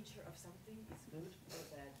the nature of something is good or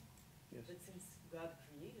bad, yes. But since God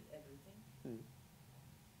created everything,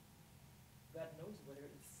 God knows whether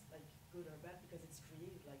it's like good or bad because it's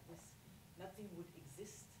created like this. Nothing would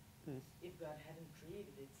exist if God hadn't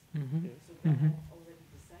created it. So God had already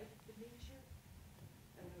decided the nature.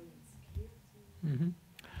 I don't know if it's clear to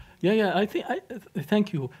Yeah, I think.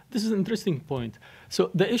 Thank you. This is an interesting point.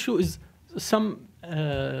 So the issue is some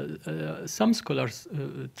scholars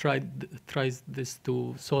tries this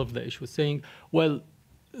to solve the issue, saying, well,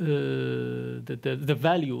 the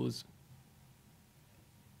values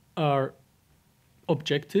are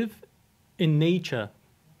objective in nature.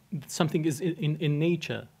 Something is in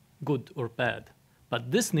nature good or bad,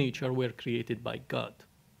 but this nature were created by God.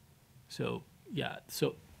 So yeah,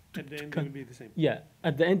 so. At the end, it will be the same. Yeah,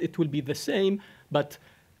 at the end, it will be the same. But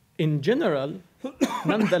in general,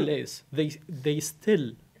 nonetheless, they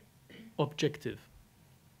still objective,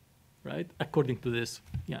 right? According to this,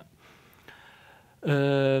 yeah.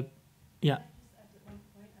 Yeah. Just at one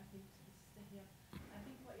point, I think, to stay here, I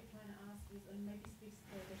think what you're trying to ask is, and maybe speaks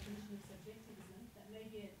to the definition of subjectivism, that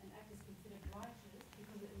maybe an act is considered righteous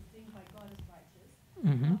because it was deemed by God as righteous,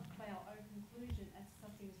 not by our own conclusion as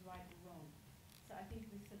something is right or wrong. So I think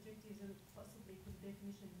with subjectivism, possibly could the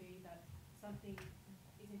definition be that something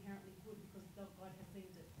is inherently good because God has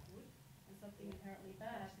deemed it good, and something inherently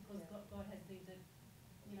bad because God has deemed it,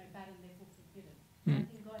 bad and therefore forbidden. I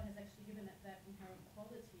think God has actually given it that inherent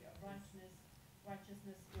quality of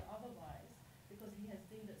righteousness or otherwise, because He has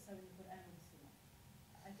deemed it so in the Quran or the Sunnah.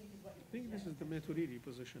 I think is what you're. I think this is the Maturidi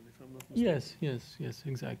position, if I'm not mistaken. Yes,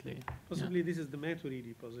 exactly. Possibly this is the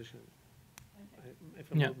Maturidi position.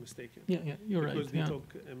 If I'm not mistaken. Yeah, you're right. Because they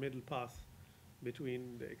took a middle path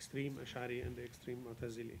between the extreme Ash'ari and the extreme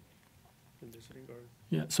Mu'tazili in this regard.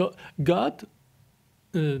 Yeah, so God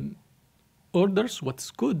orders what's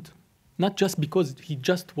good, not just because He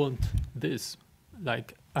just wants this,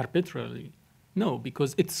 like arbitrarily. No,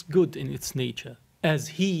 because it's good in its nature, as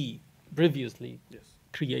He previously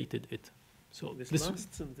created it. So this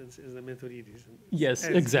last sentence is the Maturidi sentence. Yes,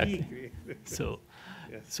 exactly. So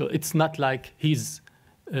it's not like He's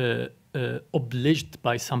obliged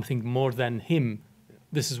by something more than Him.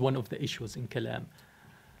 This is one of the issues in Kalam.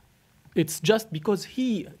 It's just because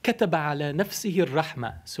He كتب على نفسه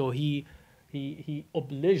الرحمة, so He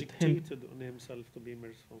obliged dictated on Himself to be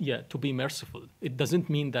merciful. Yeah, to be merciful. It doesn't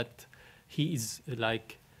mean that He is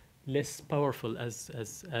like less powerful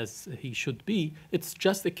as He should be. It's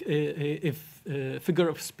just a figure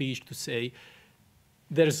of speech to say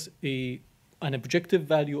there's an objective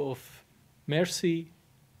value of mercy,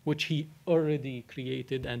 which He already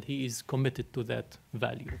created, and He is committed to that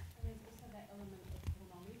value. And there's also that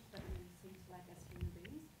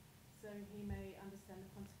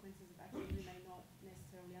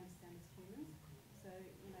and as humans. So,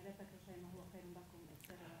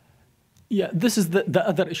 yeah, this is the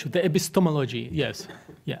other issue, the epistemology, yes.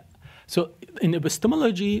 Yeah. So in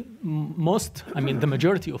epistemology, the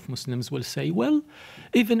majority of Muslims will say, well,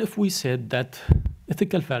 even if we said that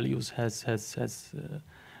ethical values has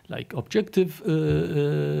like objective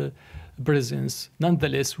presence,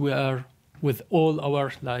 nonetheless, we are with all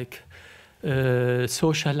our like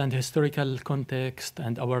social and historical context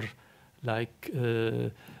and our like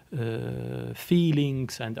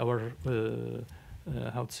feelings and our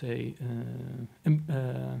how to say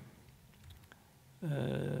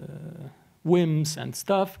whims and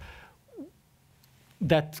stuff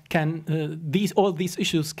that can all these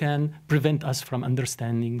issues can prevent us from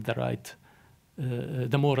understanding the right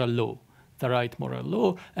the moral law, the right moral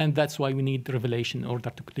law, and that's why we need revelation in order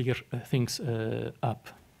to clear things up.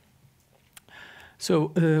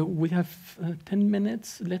 So we have 10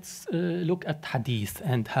 minutes. Let's look at hadith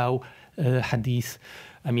and how hadith,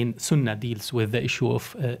 Sunnah deals with the issue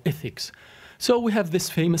of ethics. So we have this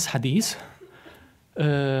famous hadith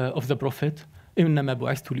of the Prophet, إِنَّمَا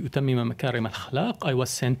بُعِثْتُ لِأُتَمِّمَ مَكَارِمَ الْأَخْلَاقِ, I was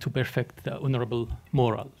sent to perfect the honorable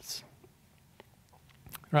morals.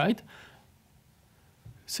 Right?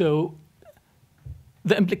 So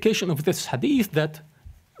the implication of this hadith that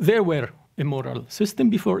there were a moral system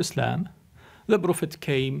before Islam. The Prophet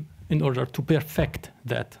came in order to perfect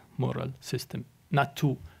that moral system, not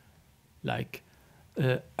to like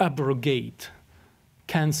abrogate,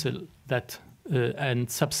 cancel that and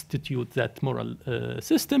substitute that moral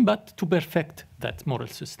system, but to perfect that moral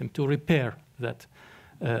system, to repair that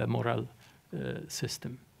moral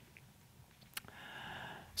system.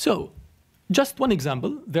 So, just one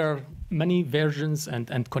example. There are many versions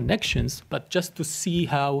and connections, but just to see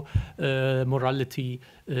how morality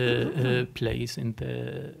plays in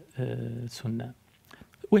the Sunnah.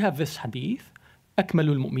 We have this hadith: أكمل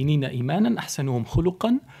المؤمنين إيمانا أحسنهم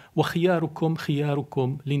خلقا وخياركم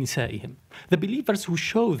خياركم لنسائهم. The believers who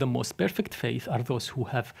show the most perfect faith are those who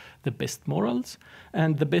have the best morals,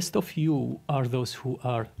 and the best of you are those who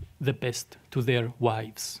are the best to their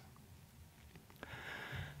wives.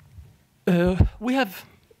 We have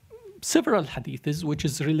several hadiths which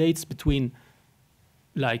relates between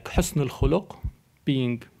like حسن الخلق,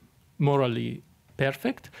 being morally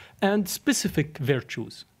perfect, and specific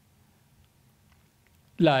virtues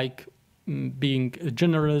like being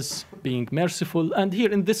generous, being merciful, and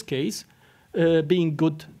here in this case being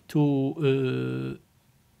good to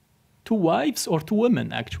wives or to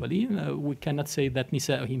women. Actually, we cannot say that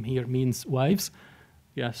nisa'ihim here means wives.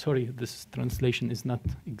 Yeah, sorry, this translation is not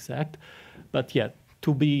exact. But yeah,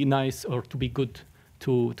 to be nice or to be good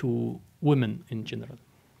to women in general.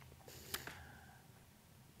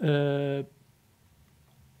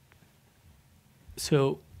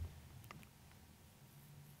 So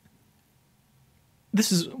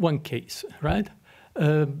this is one case, right?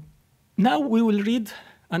 Now we will read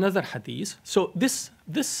another hadith. So this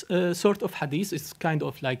sort of hadith is kind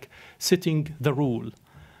of like setting the rule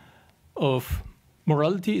of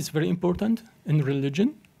morality is very important in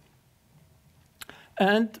religion,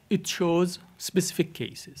 and it shows specific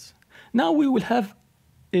cases. Now we will have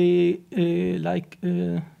a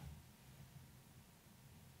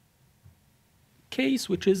case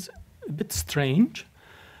which is a bit strange,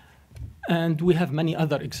 and we have many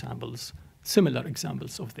other examples, similar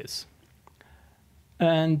examples of this.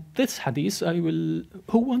 And this hadith,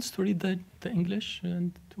 who wants to read the English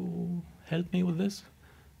and to help me with this?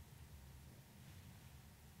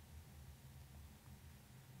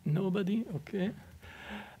 Nobody? Okay.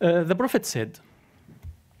 The Prophet said,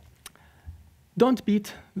 don't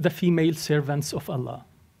beat the female servants of Allah.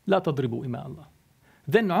 لا تضربوا إماء Allah.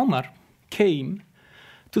 Then Umar came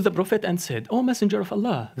to the Prophet and said, O Messenger of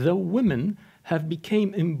Allah, the women have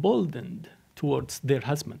become emboldened towards their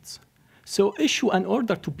husbands. So issue an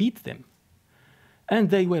order to beat them. And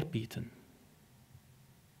they were beaten.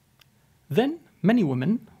 Then many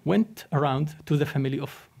women went around to the family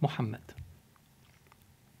of Muhammad.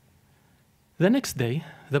 The next day,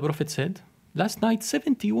 the Prophet said, last night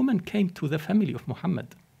 70 women came to the family of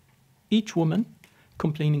Muhammad, each woman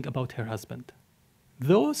complaining about her husband.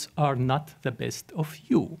 Those are not the best of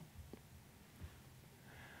you.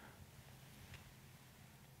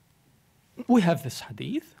 We have this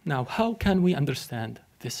hadith. Now, how can we understand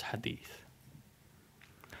this hadith?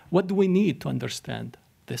 What do we need to understand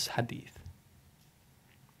this hadith?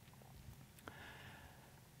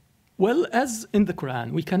 Well, as in the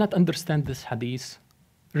Quran, we cannot understand this hadith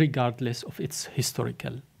regardless of its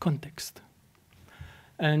historical context.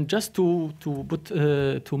 And just to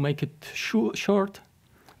make it short,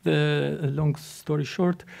 the long story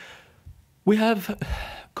short, we have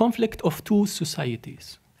conflict of two societies,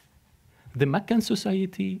 the Meccan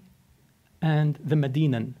society and the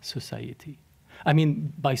Medinan society. I mean,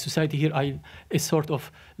 by society here, it's sort of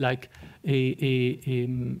like a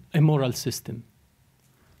moral system,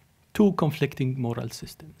 two conflicting moral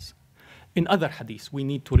systems. In other hadiths, we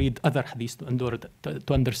need to read other hadiths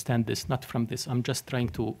to understand this, not from this. I'm just trying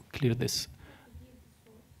to clear this.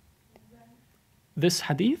 This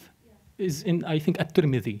hadith is in, I think,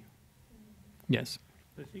 at-Tirmidhi. Yes.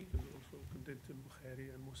 I think it's also contained in Bukhari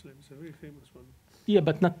and Muslim. It's a very famous one. Yeah,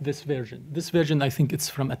 but not this version. This version, I think it's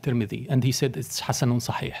from at-Tirmidhi, and he said it's Hasanun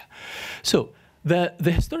Sahih. So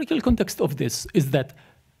the historical context of this is that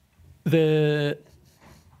the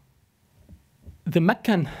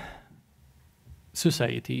Meccan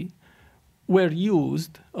society were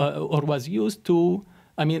used or was used to,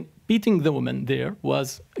 I mean, beating the woman there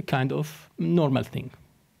was a kind of normal thing,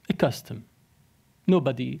 a custom.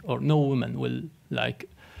 Nobody or no woman will like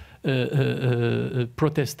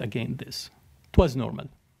protest against this. It was normal.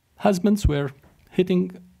 Husbands were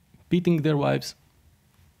beating their wives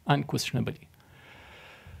unquestionably.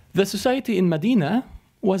 The society in Medina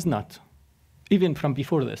was not, even from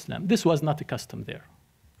before the Islam. This was not a custom there.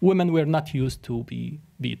 Women were not used to be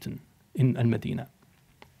beaten in Medina.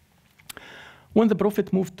 When the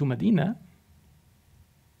Prophet moved to Medina,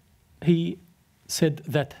 he said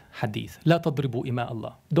that hadith, لا تضربوا إماء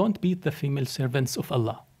الله. Don't beat the female servants of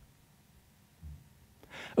Allah.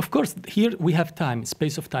 Of course, here we have time,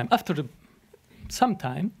 space of time. After some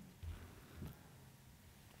time,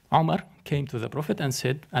 Umar came to the Prophet and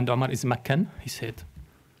said, and Umar is Meccan, he said,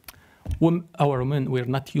 our women were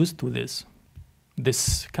not used to this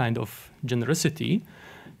kind of generosity.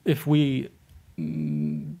 If we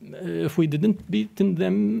didn't beat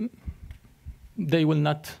them, they will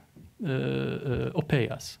not obey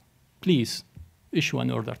us. Please issue an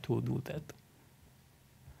order to do that.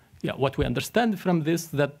 Yeah, what we understand from this,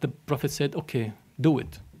 that the Prophet said, okay, do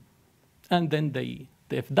it. And then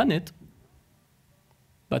they've done it.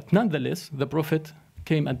 But nonetheless, the Prophet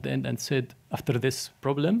came at the end and said, after this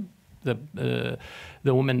problem, the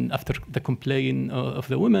woman, after the complaint of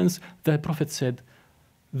the women, the Prophet said,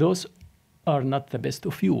 those are not the best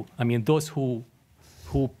of you. I mean, those who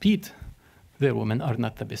beat their women are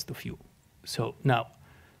not the best of you. So now,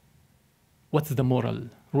 what's the moral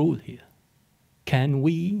rule here?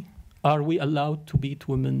 Are we allowed to beat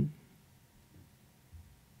women?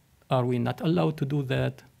 Are we not allowed to do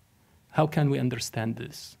that? How can we understand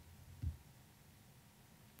this?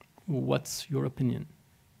 What's your opinion?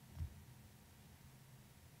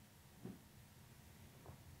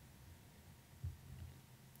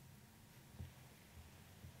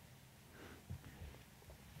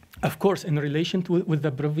 Of course, in relation with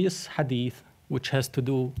the previous hadith, which has to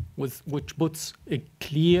do with, which puts a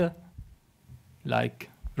clear, like,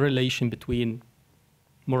 relation between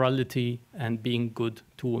morality and being good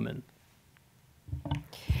to women.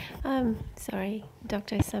 Sorry,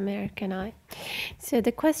 Dr. Samir, can I? So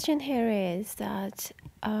the question here is that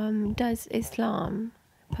does Islam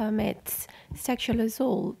permit sexual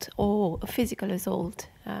assault or physical assault,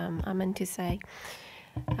 I meant to say?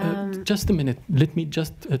 Just a minute. Let me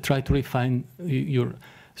just try to refine your...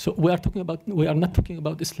 So we are not talking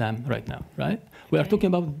about Islam right now, right? We are talking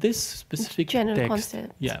about this specific general text.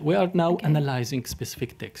 Concept. Yeah, we are now analyzing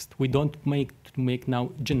specific text. We don't make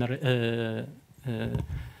now general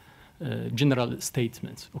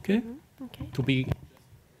statements, okay? Mm-hmm. Okay. To be...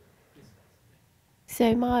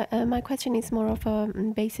 So my question is more of a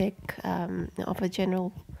basic, of a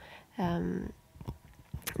general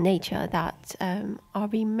nature, that are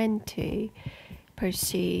we meant to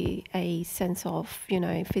pursue a sense of,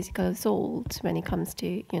 physical assault when it comes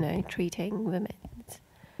to, treating women?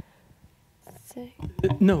 So.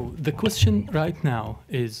 No, the question right now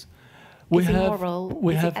is, we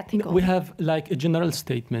have like a general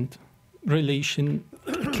statement,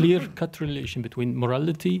 clear-cut relation between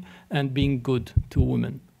morality and being good to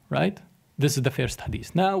women, right? This is the first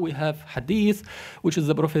hadith. Now we have hadith, which is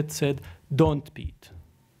the Prophet said, don't beat.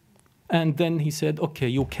 And then he said, okay,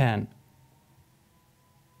 you can.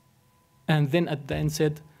 And then at the end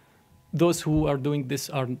said, those who are doing this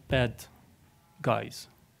are bad guys.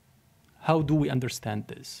 How do we understand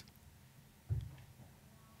this?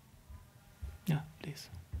 Yeah, please.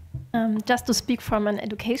 Just to speak from an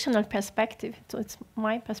educational perspective, so it's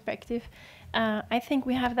my perspective, I think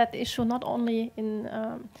we have that issue not only in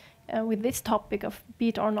with this topic of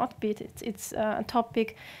beat or not beat. It's a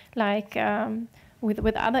topic like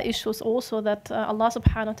with other issues also, that Allah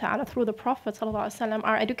subhanahu wa ta'ala through the Prophet sallallahu alaihi wasallam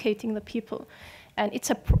are educating the people, and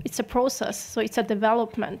it's a process, so it's a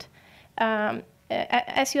development.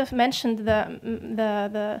 as you have mentioned,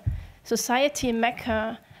 the society in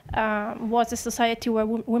Mecca was a society where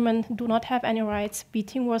women do not have any rights.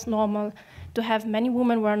 Beating was normal. To have many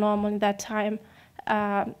women were normal in that time.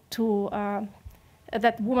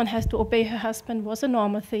 That woman has to obey her husband was a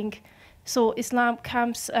normal thing. So Islam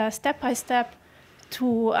comes step by step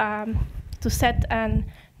to set a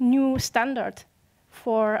new standard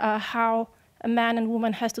for how a man and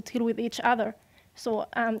woman has to deal with each other. So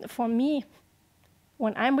for me,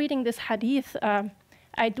 when I'm reading this hadith,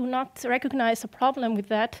 I do not recognize a problem with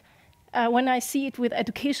that. When I see it with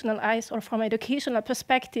educational eyes or from educational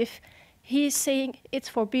perspective, he's saying it's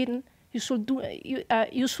forbidden.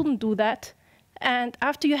 You shouldn't do that. And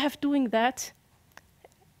after you have doing that,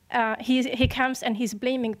 he comes and he's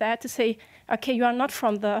blaming that to say, okay, you are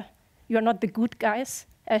not the good guys,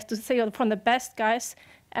 as to say you're from the best guys.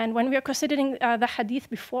 And when we are considering the hadith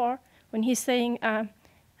before, when he's saying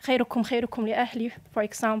خيركم خيركم لأهلي, for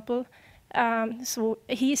example, so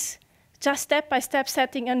he's just step by step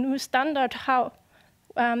setting a new standard how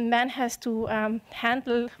man has to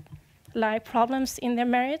handle like problems in their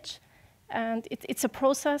marriage, and it's a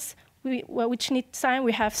process which needs time.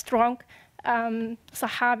 We have strong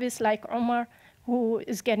Sahabis like Umar, who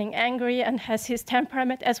is getting angry and has his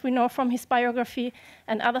temperament, as we know from his biography,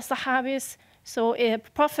 and other Sahabis. So a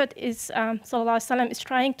Prophet is, Sallallahu Alaihi Wasallam, is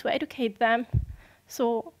trying to educate them,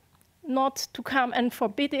 so not to come and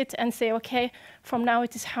forbid it and say, okay, from now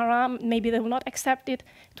it is haram, maybe they will not accept it,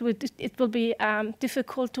 it will be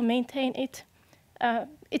difficult to maintain it.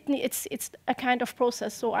 It's a kind of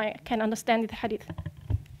process, so I can understand the hadith.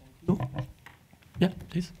 Yeah,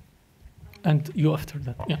 please. And you after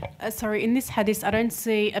that, yeah. Sorry, in this hadith, I don't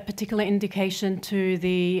see a particular indication to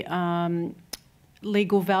the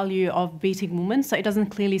legal value of beating women. So it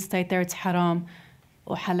doesn't clearly state there it's haram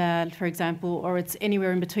or halal, for example, or it's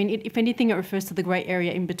anywhere in between. If anything, it refers to the grey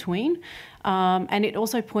area in between. And it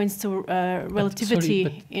also points to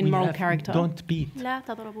relativity in moral character. Don't beat.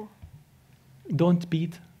 Don't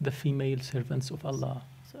beat the female servants of Allah.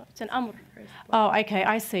 So it's an amr. Oh, okay,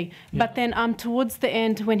 I see. Yeah. But then towards the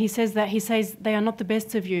end, when he says that, he says they are not the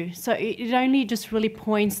best of you. So it only just really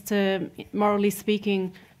points to, morally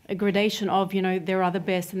speaking, a gradation of, there are the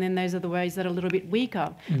best, and then those are the ways that are a little bit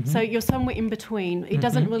weaker. Mm-hmm. So you're somewhere in between. It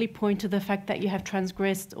doesn't really point to the fact that you have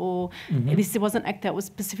transgressed or this was an act that was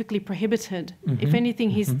specifically prohibited. If anything,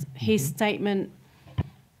 his statement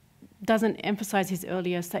doesn't emphasize his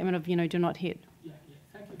earlier statement of, do not hit.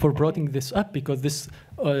 For bringing this up, because this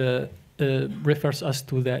refers us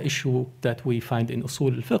to the issue that we find in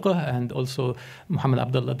Usul al-Fiqh, and also Muhammad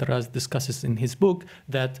Abdullah Daraz discusses in his book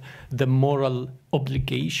that the moral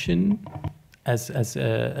obligation as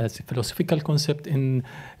a philosophical concept in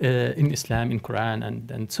Islam, in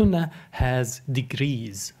Quran and Sunnah, has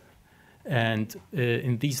degrees. And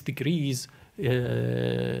in these degrees,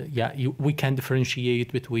 we can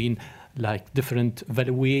differentiate between like different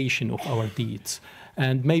valuation of our deeds.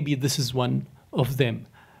 And maybe this is one of them.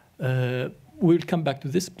 We'll come back to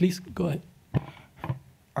this. Please go ahead.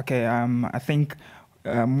 Okay, I think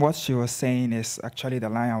what she was saying is actually the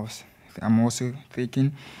line I'm also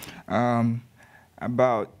thinking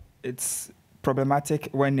about. It's problematic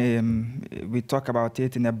when we talk about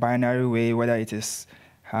it in a binary way, whether it is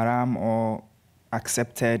haram or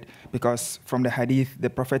accepted, because from the hadith, the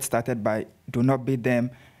Prophet started by, do not beat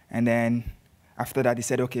them, and then after that he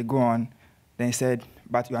said, okay, go on. Then he said,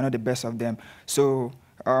 but you are not the best of them. So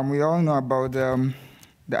we all know about the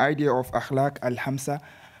idea of akhlaq al-hamsa,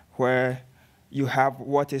 where you have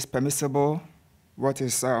what is permissible, what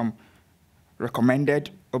is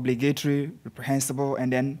recommended, obligatory, reprehensible,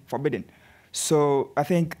 and then forbidden. So I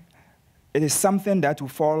think it is something that will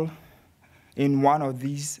fall in one of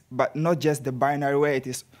these, but not just the binary where it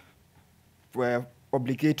is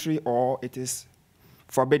obligatory or it is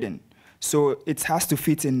forbidden. So it has to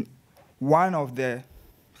fit in one of the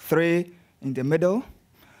three in the middle.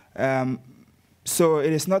 So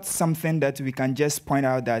it is not something that we can just point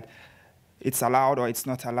out that it's allowed or it's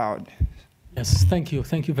not allowed. Yes, thank you.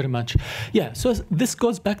 Thank you very much. Yeah, so this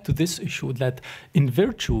goes back to this issue that in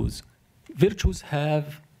virtues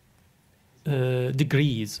have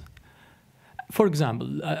degrees. For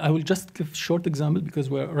example, I will just give a short example because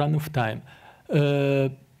we're run of time.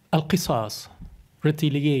 Al-qisas,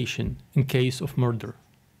 retaliation in case of murder.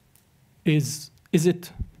 Is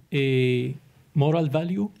it a moral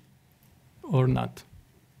value or not?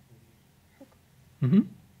 Mm-hmm.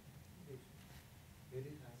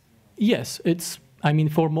 Yes,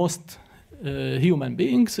 for most human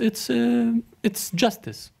beings, it's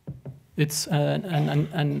justice. It's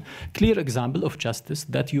a clear example of justice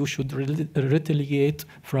that you should retaliate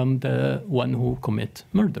from the one who commit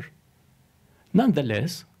murder.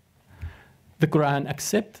 Nonetheless, the Quran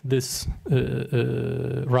accepts this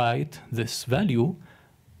right, this value,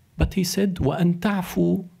 but he said, وَأَن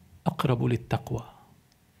تَعْفُوا أَقْرَبُ لِلتَّقْوَى.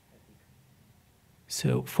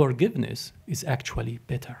 So forgiveness is actually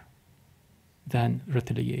better than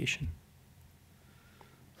retaliation.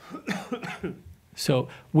 So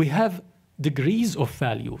we have degrees of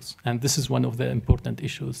values, and this is one of the important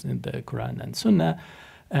issues in the Quran and Sunnah.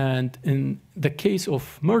 And in the case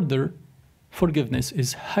of murder, forgiveness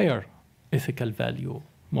is higher ethical value,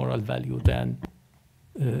 moral value than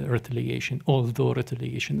retaliation, although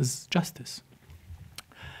retaliation is justice.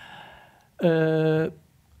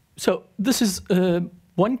 So this is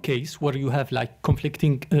one case where you have like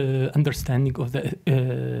conflicting understanding of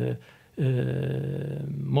the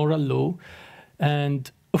moral law.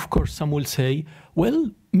 And of course, some will say, well,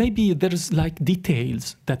 maybe there's like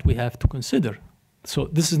details that we have to consider. So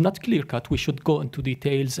this is not clear cut. We should go into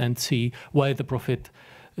details and see why the Prophet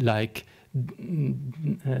like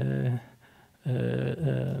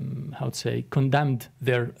condemned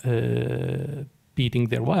their beating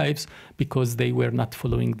their wives because they were not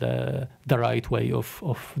following the right way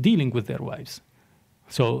of dealing with their wives.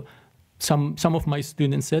 So some of my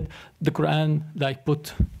students said the Quran like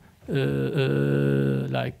put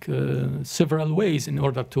several ways in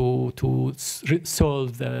order to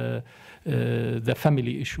solve the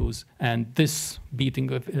family issues, and this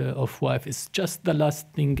beating of wife is just the last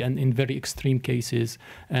thing, and in very extreme cases,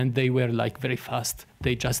 and they were like very fast.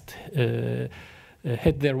 They just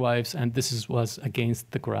hit their wives, and this was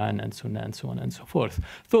against the Quran and Sunnah and so on and so forth.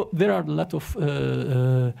 So there are a lot of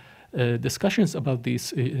discussions about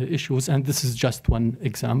these issues, and this is just one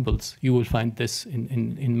example. You will find this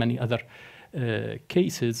in many other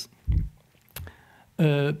cases.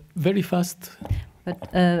 Very fast.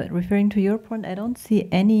 But referring to your point, I don't see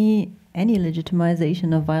any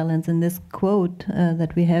legitimization of violence in this quote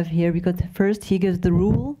that we have here, because first he gives the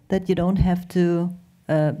rule that you don't have to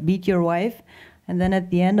beat your wife, and then at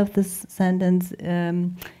the end of this sentence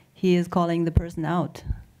he is calling the person out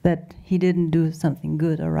that he didn't do something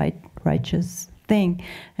good or righteous thing.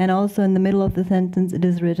 And also in the middle of the sentence it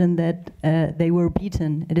is written that they were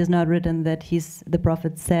beaten. It is not written that the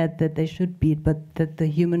Prophet said that they should beat, but that the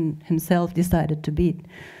human himself decided to beat.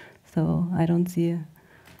 So I don't see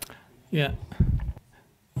Yeah.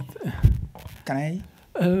 Can I?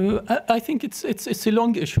 I think it's a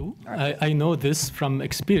long issue. Okay. I know this from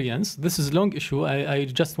experience. This is a long issue. I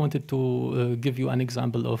just wanted to give you an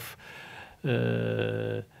example of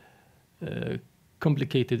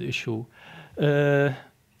complicated issue.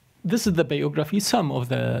 This is the biography, some of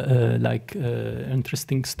the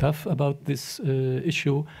interesting stuff about this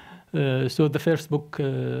issue. So the first book,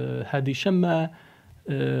 Hadi Shamma,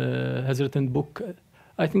 has written book.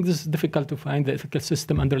 I think this is difficult to find, the ethical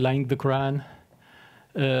system underlying the Quran.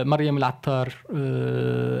 Maryam Al-Attar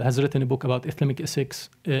has written a book about Islamic ethics,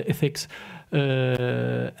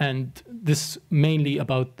 and this mainly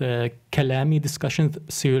about the Kalami discussions,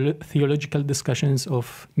 theological discussions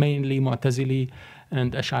of mainly Mu'tazili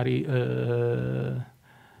and Ash'ari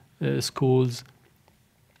schools.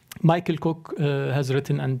 Michael Cook has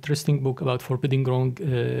written an interesting book about forbidding wrong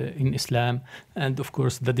in Islam, and of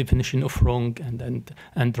course the definition of wrong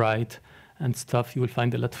and right and stuff. You will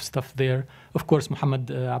find a lot of stuff there. Of course, Muhammad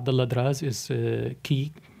Abdullah Draz is a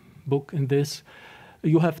key book in this.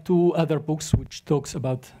 You have two other books which talks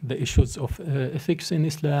about the issues of ethics in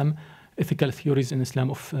Islam, ethical theories in Islam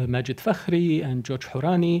of Majid Fakhri and George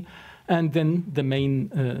Horani, and then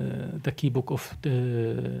the key book of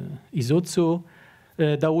Izotso.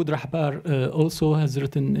 Dawood Rahbar also has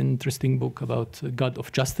written an interesting book about God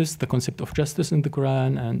of justice, the concept of justice in the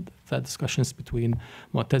Quran, and the discussions between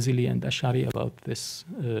Mu'tazili and Ash'ari about this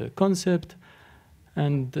concept.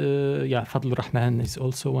 And Fadl Rahman is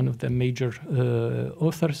also one of the major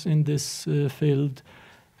authors in this field.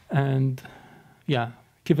 And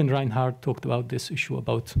Kevin Reinhardt talked about this issue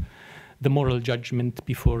about the moral judgment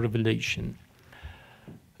before revelation.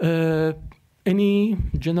 Any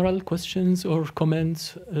general questions or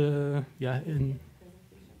comments? Did we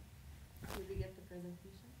get the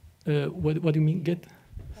presentation? What do you mean, get?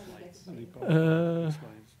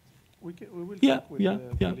 We will check with the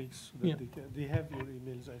colleagues. They have your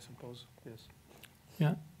emails, I suppose. Yes.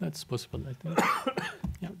 Yeah, that's possible, I think.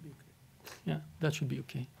 Yeah, that should be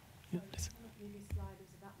okay. Yeah, listen. Previous slide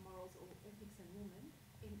was about morals or ethics and women.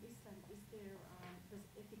 In Islam, does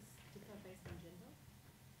ethics differ based on gender?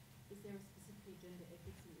 Is there a specifically gender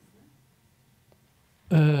ethics in Islam?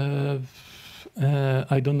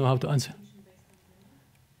 I don't know how to answer.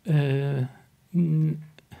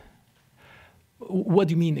 What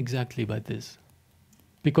do you mean exactly by this?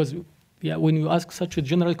 Because, yeah, when you ask such a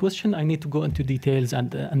general question, I need to go into details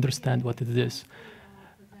and understand what it is.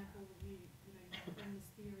 For example, you have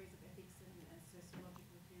feminist theories of ethics and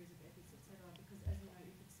sociological theories of ethics, etc. Because, as you know,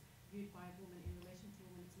 if it's viewed by a woman in relation to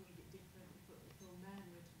a woman, it's a little bit different. If a man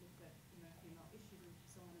were to look at, female issues and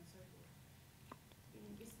so on and so forth.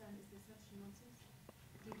 In Islam, is there such nonsense?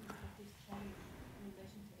 Do perspectives change in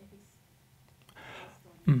relation to ethics based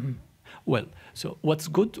on? Mm-hmm. Well, so what's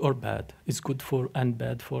good or bad is good for and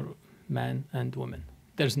bad for man and woman.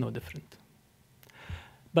 There's no difference.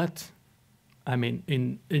 But, I mean,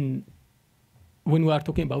 when we are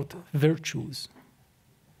talking about virtues,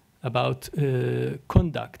 about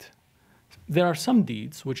conduct, there are some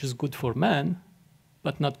deeds which is good for man,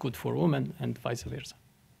 but not good for woman, and vice versa.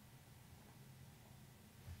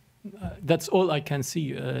 That's all I can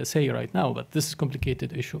say right now, but this is a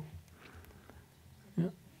complicated issue. Yeah.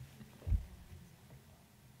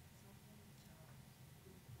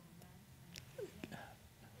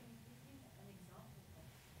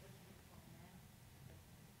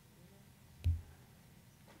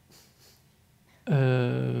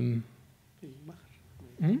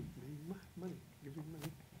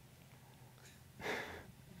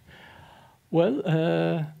 Well,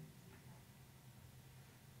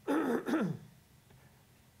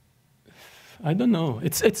 I don't know.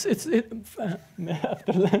 It's after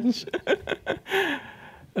lunch.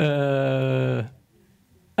 I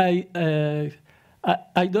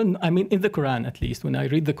don't. I mean, in the Quran, at least, when I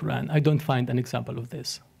read the Quran, I don't find an example of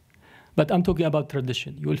this. But I'm talking about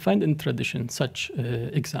tradition. You will find in tradition such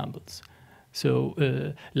examples. So,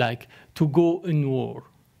 like to go in war.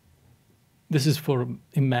 This is for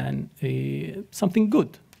a man something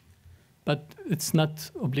good, but it's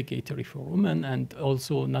not obligatory for women, and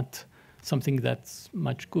also not something that's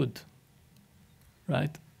much good,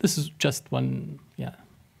 right? This is just one, yeah,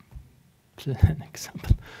 an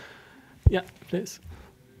example. Yeah, please.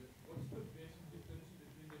 What's the basic difference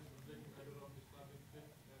between the subject matter of Islamic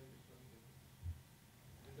faith and Islamic ethics?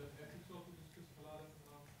 And does ethics also discuss halal and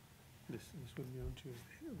haram? This will be on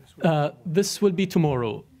Tuesday. This will be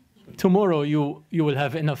tomorrow. Tomorrow you will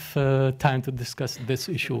have enough time to discuss this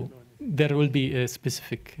issue. There will be a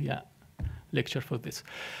specific lecture for this.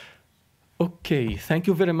 Okay, thank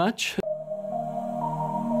you very much.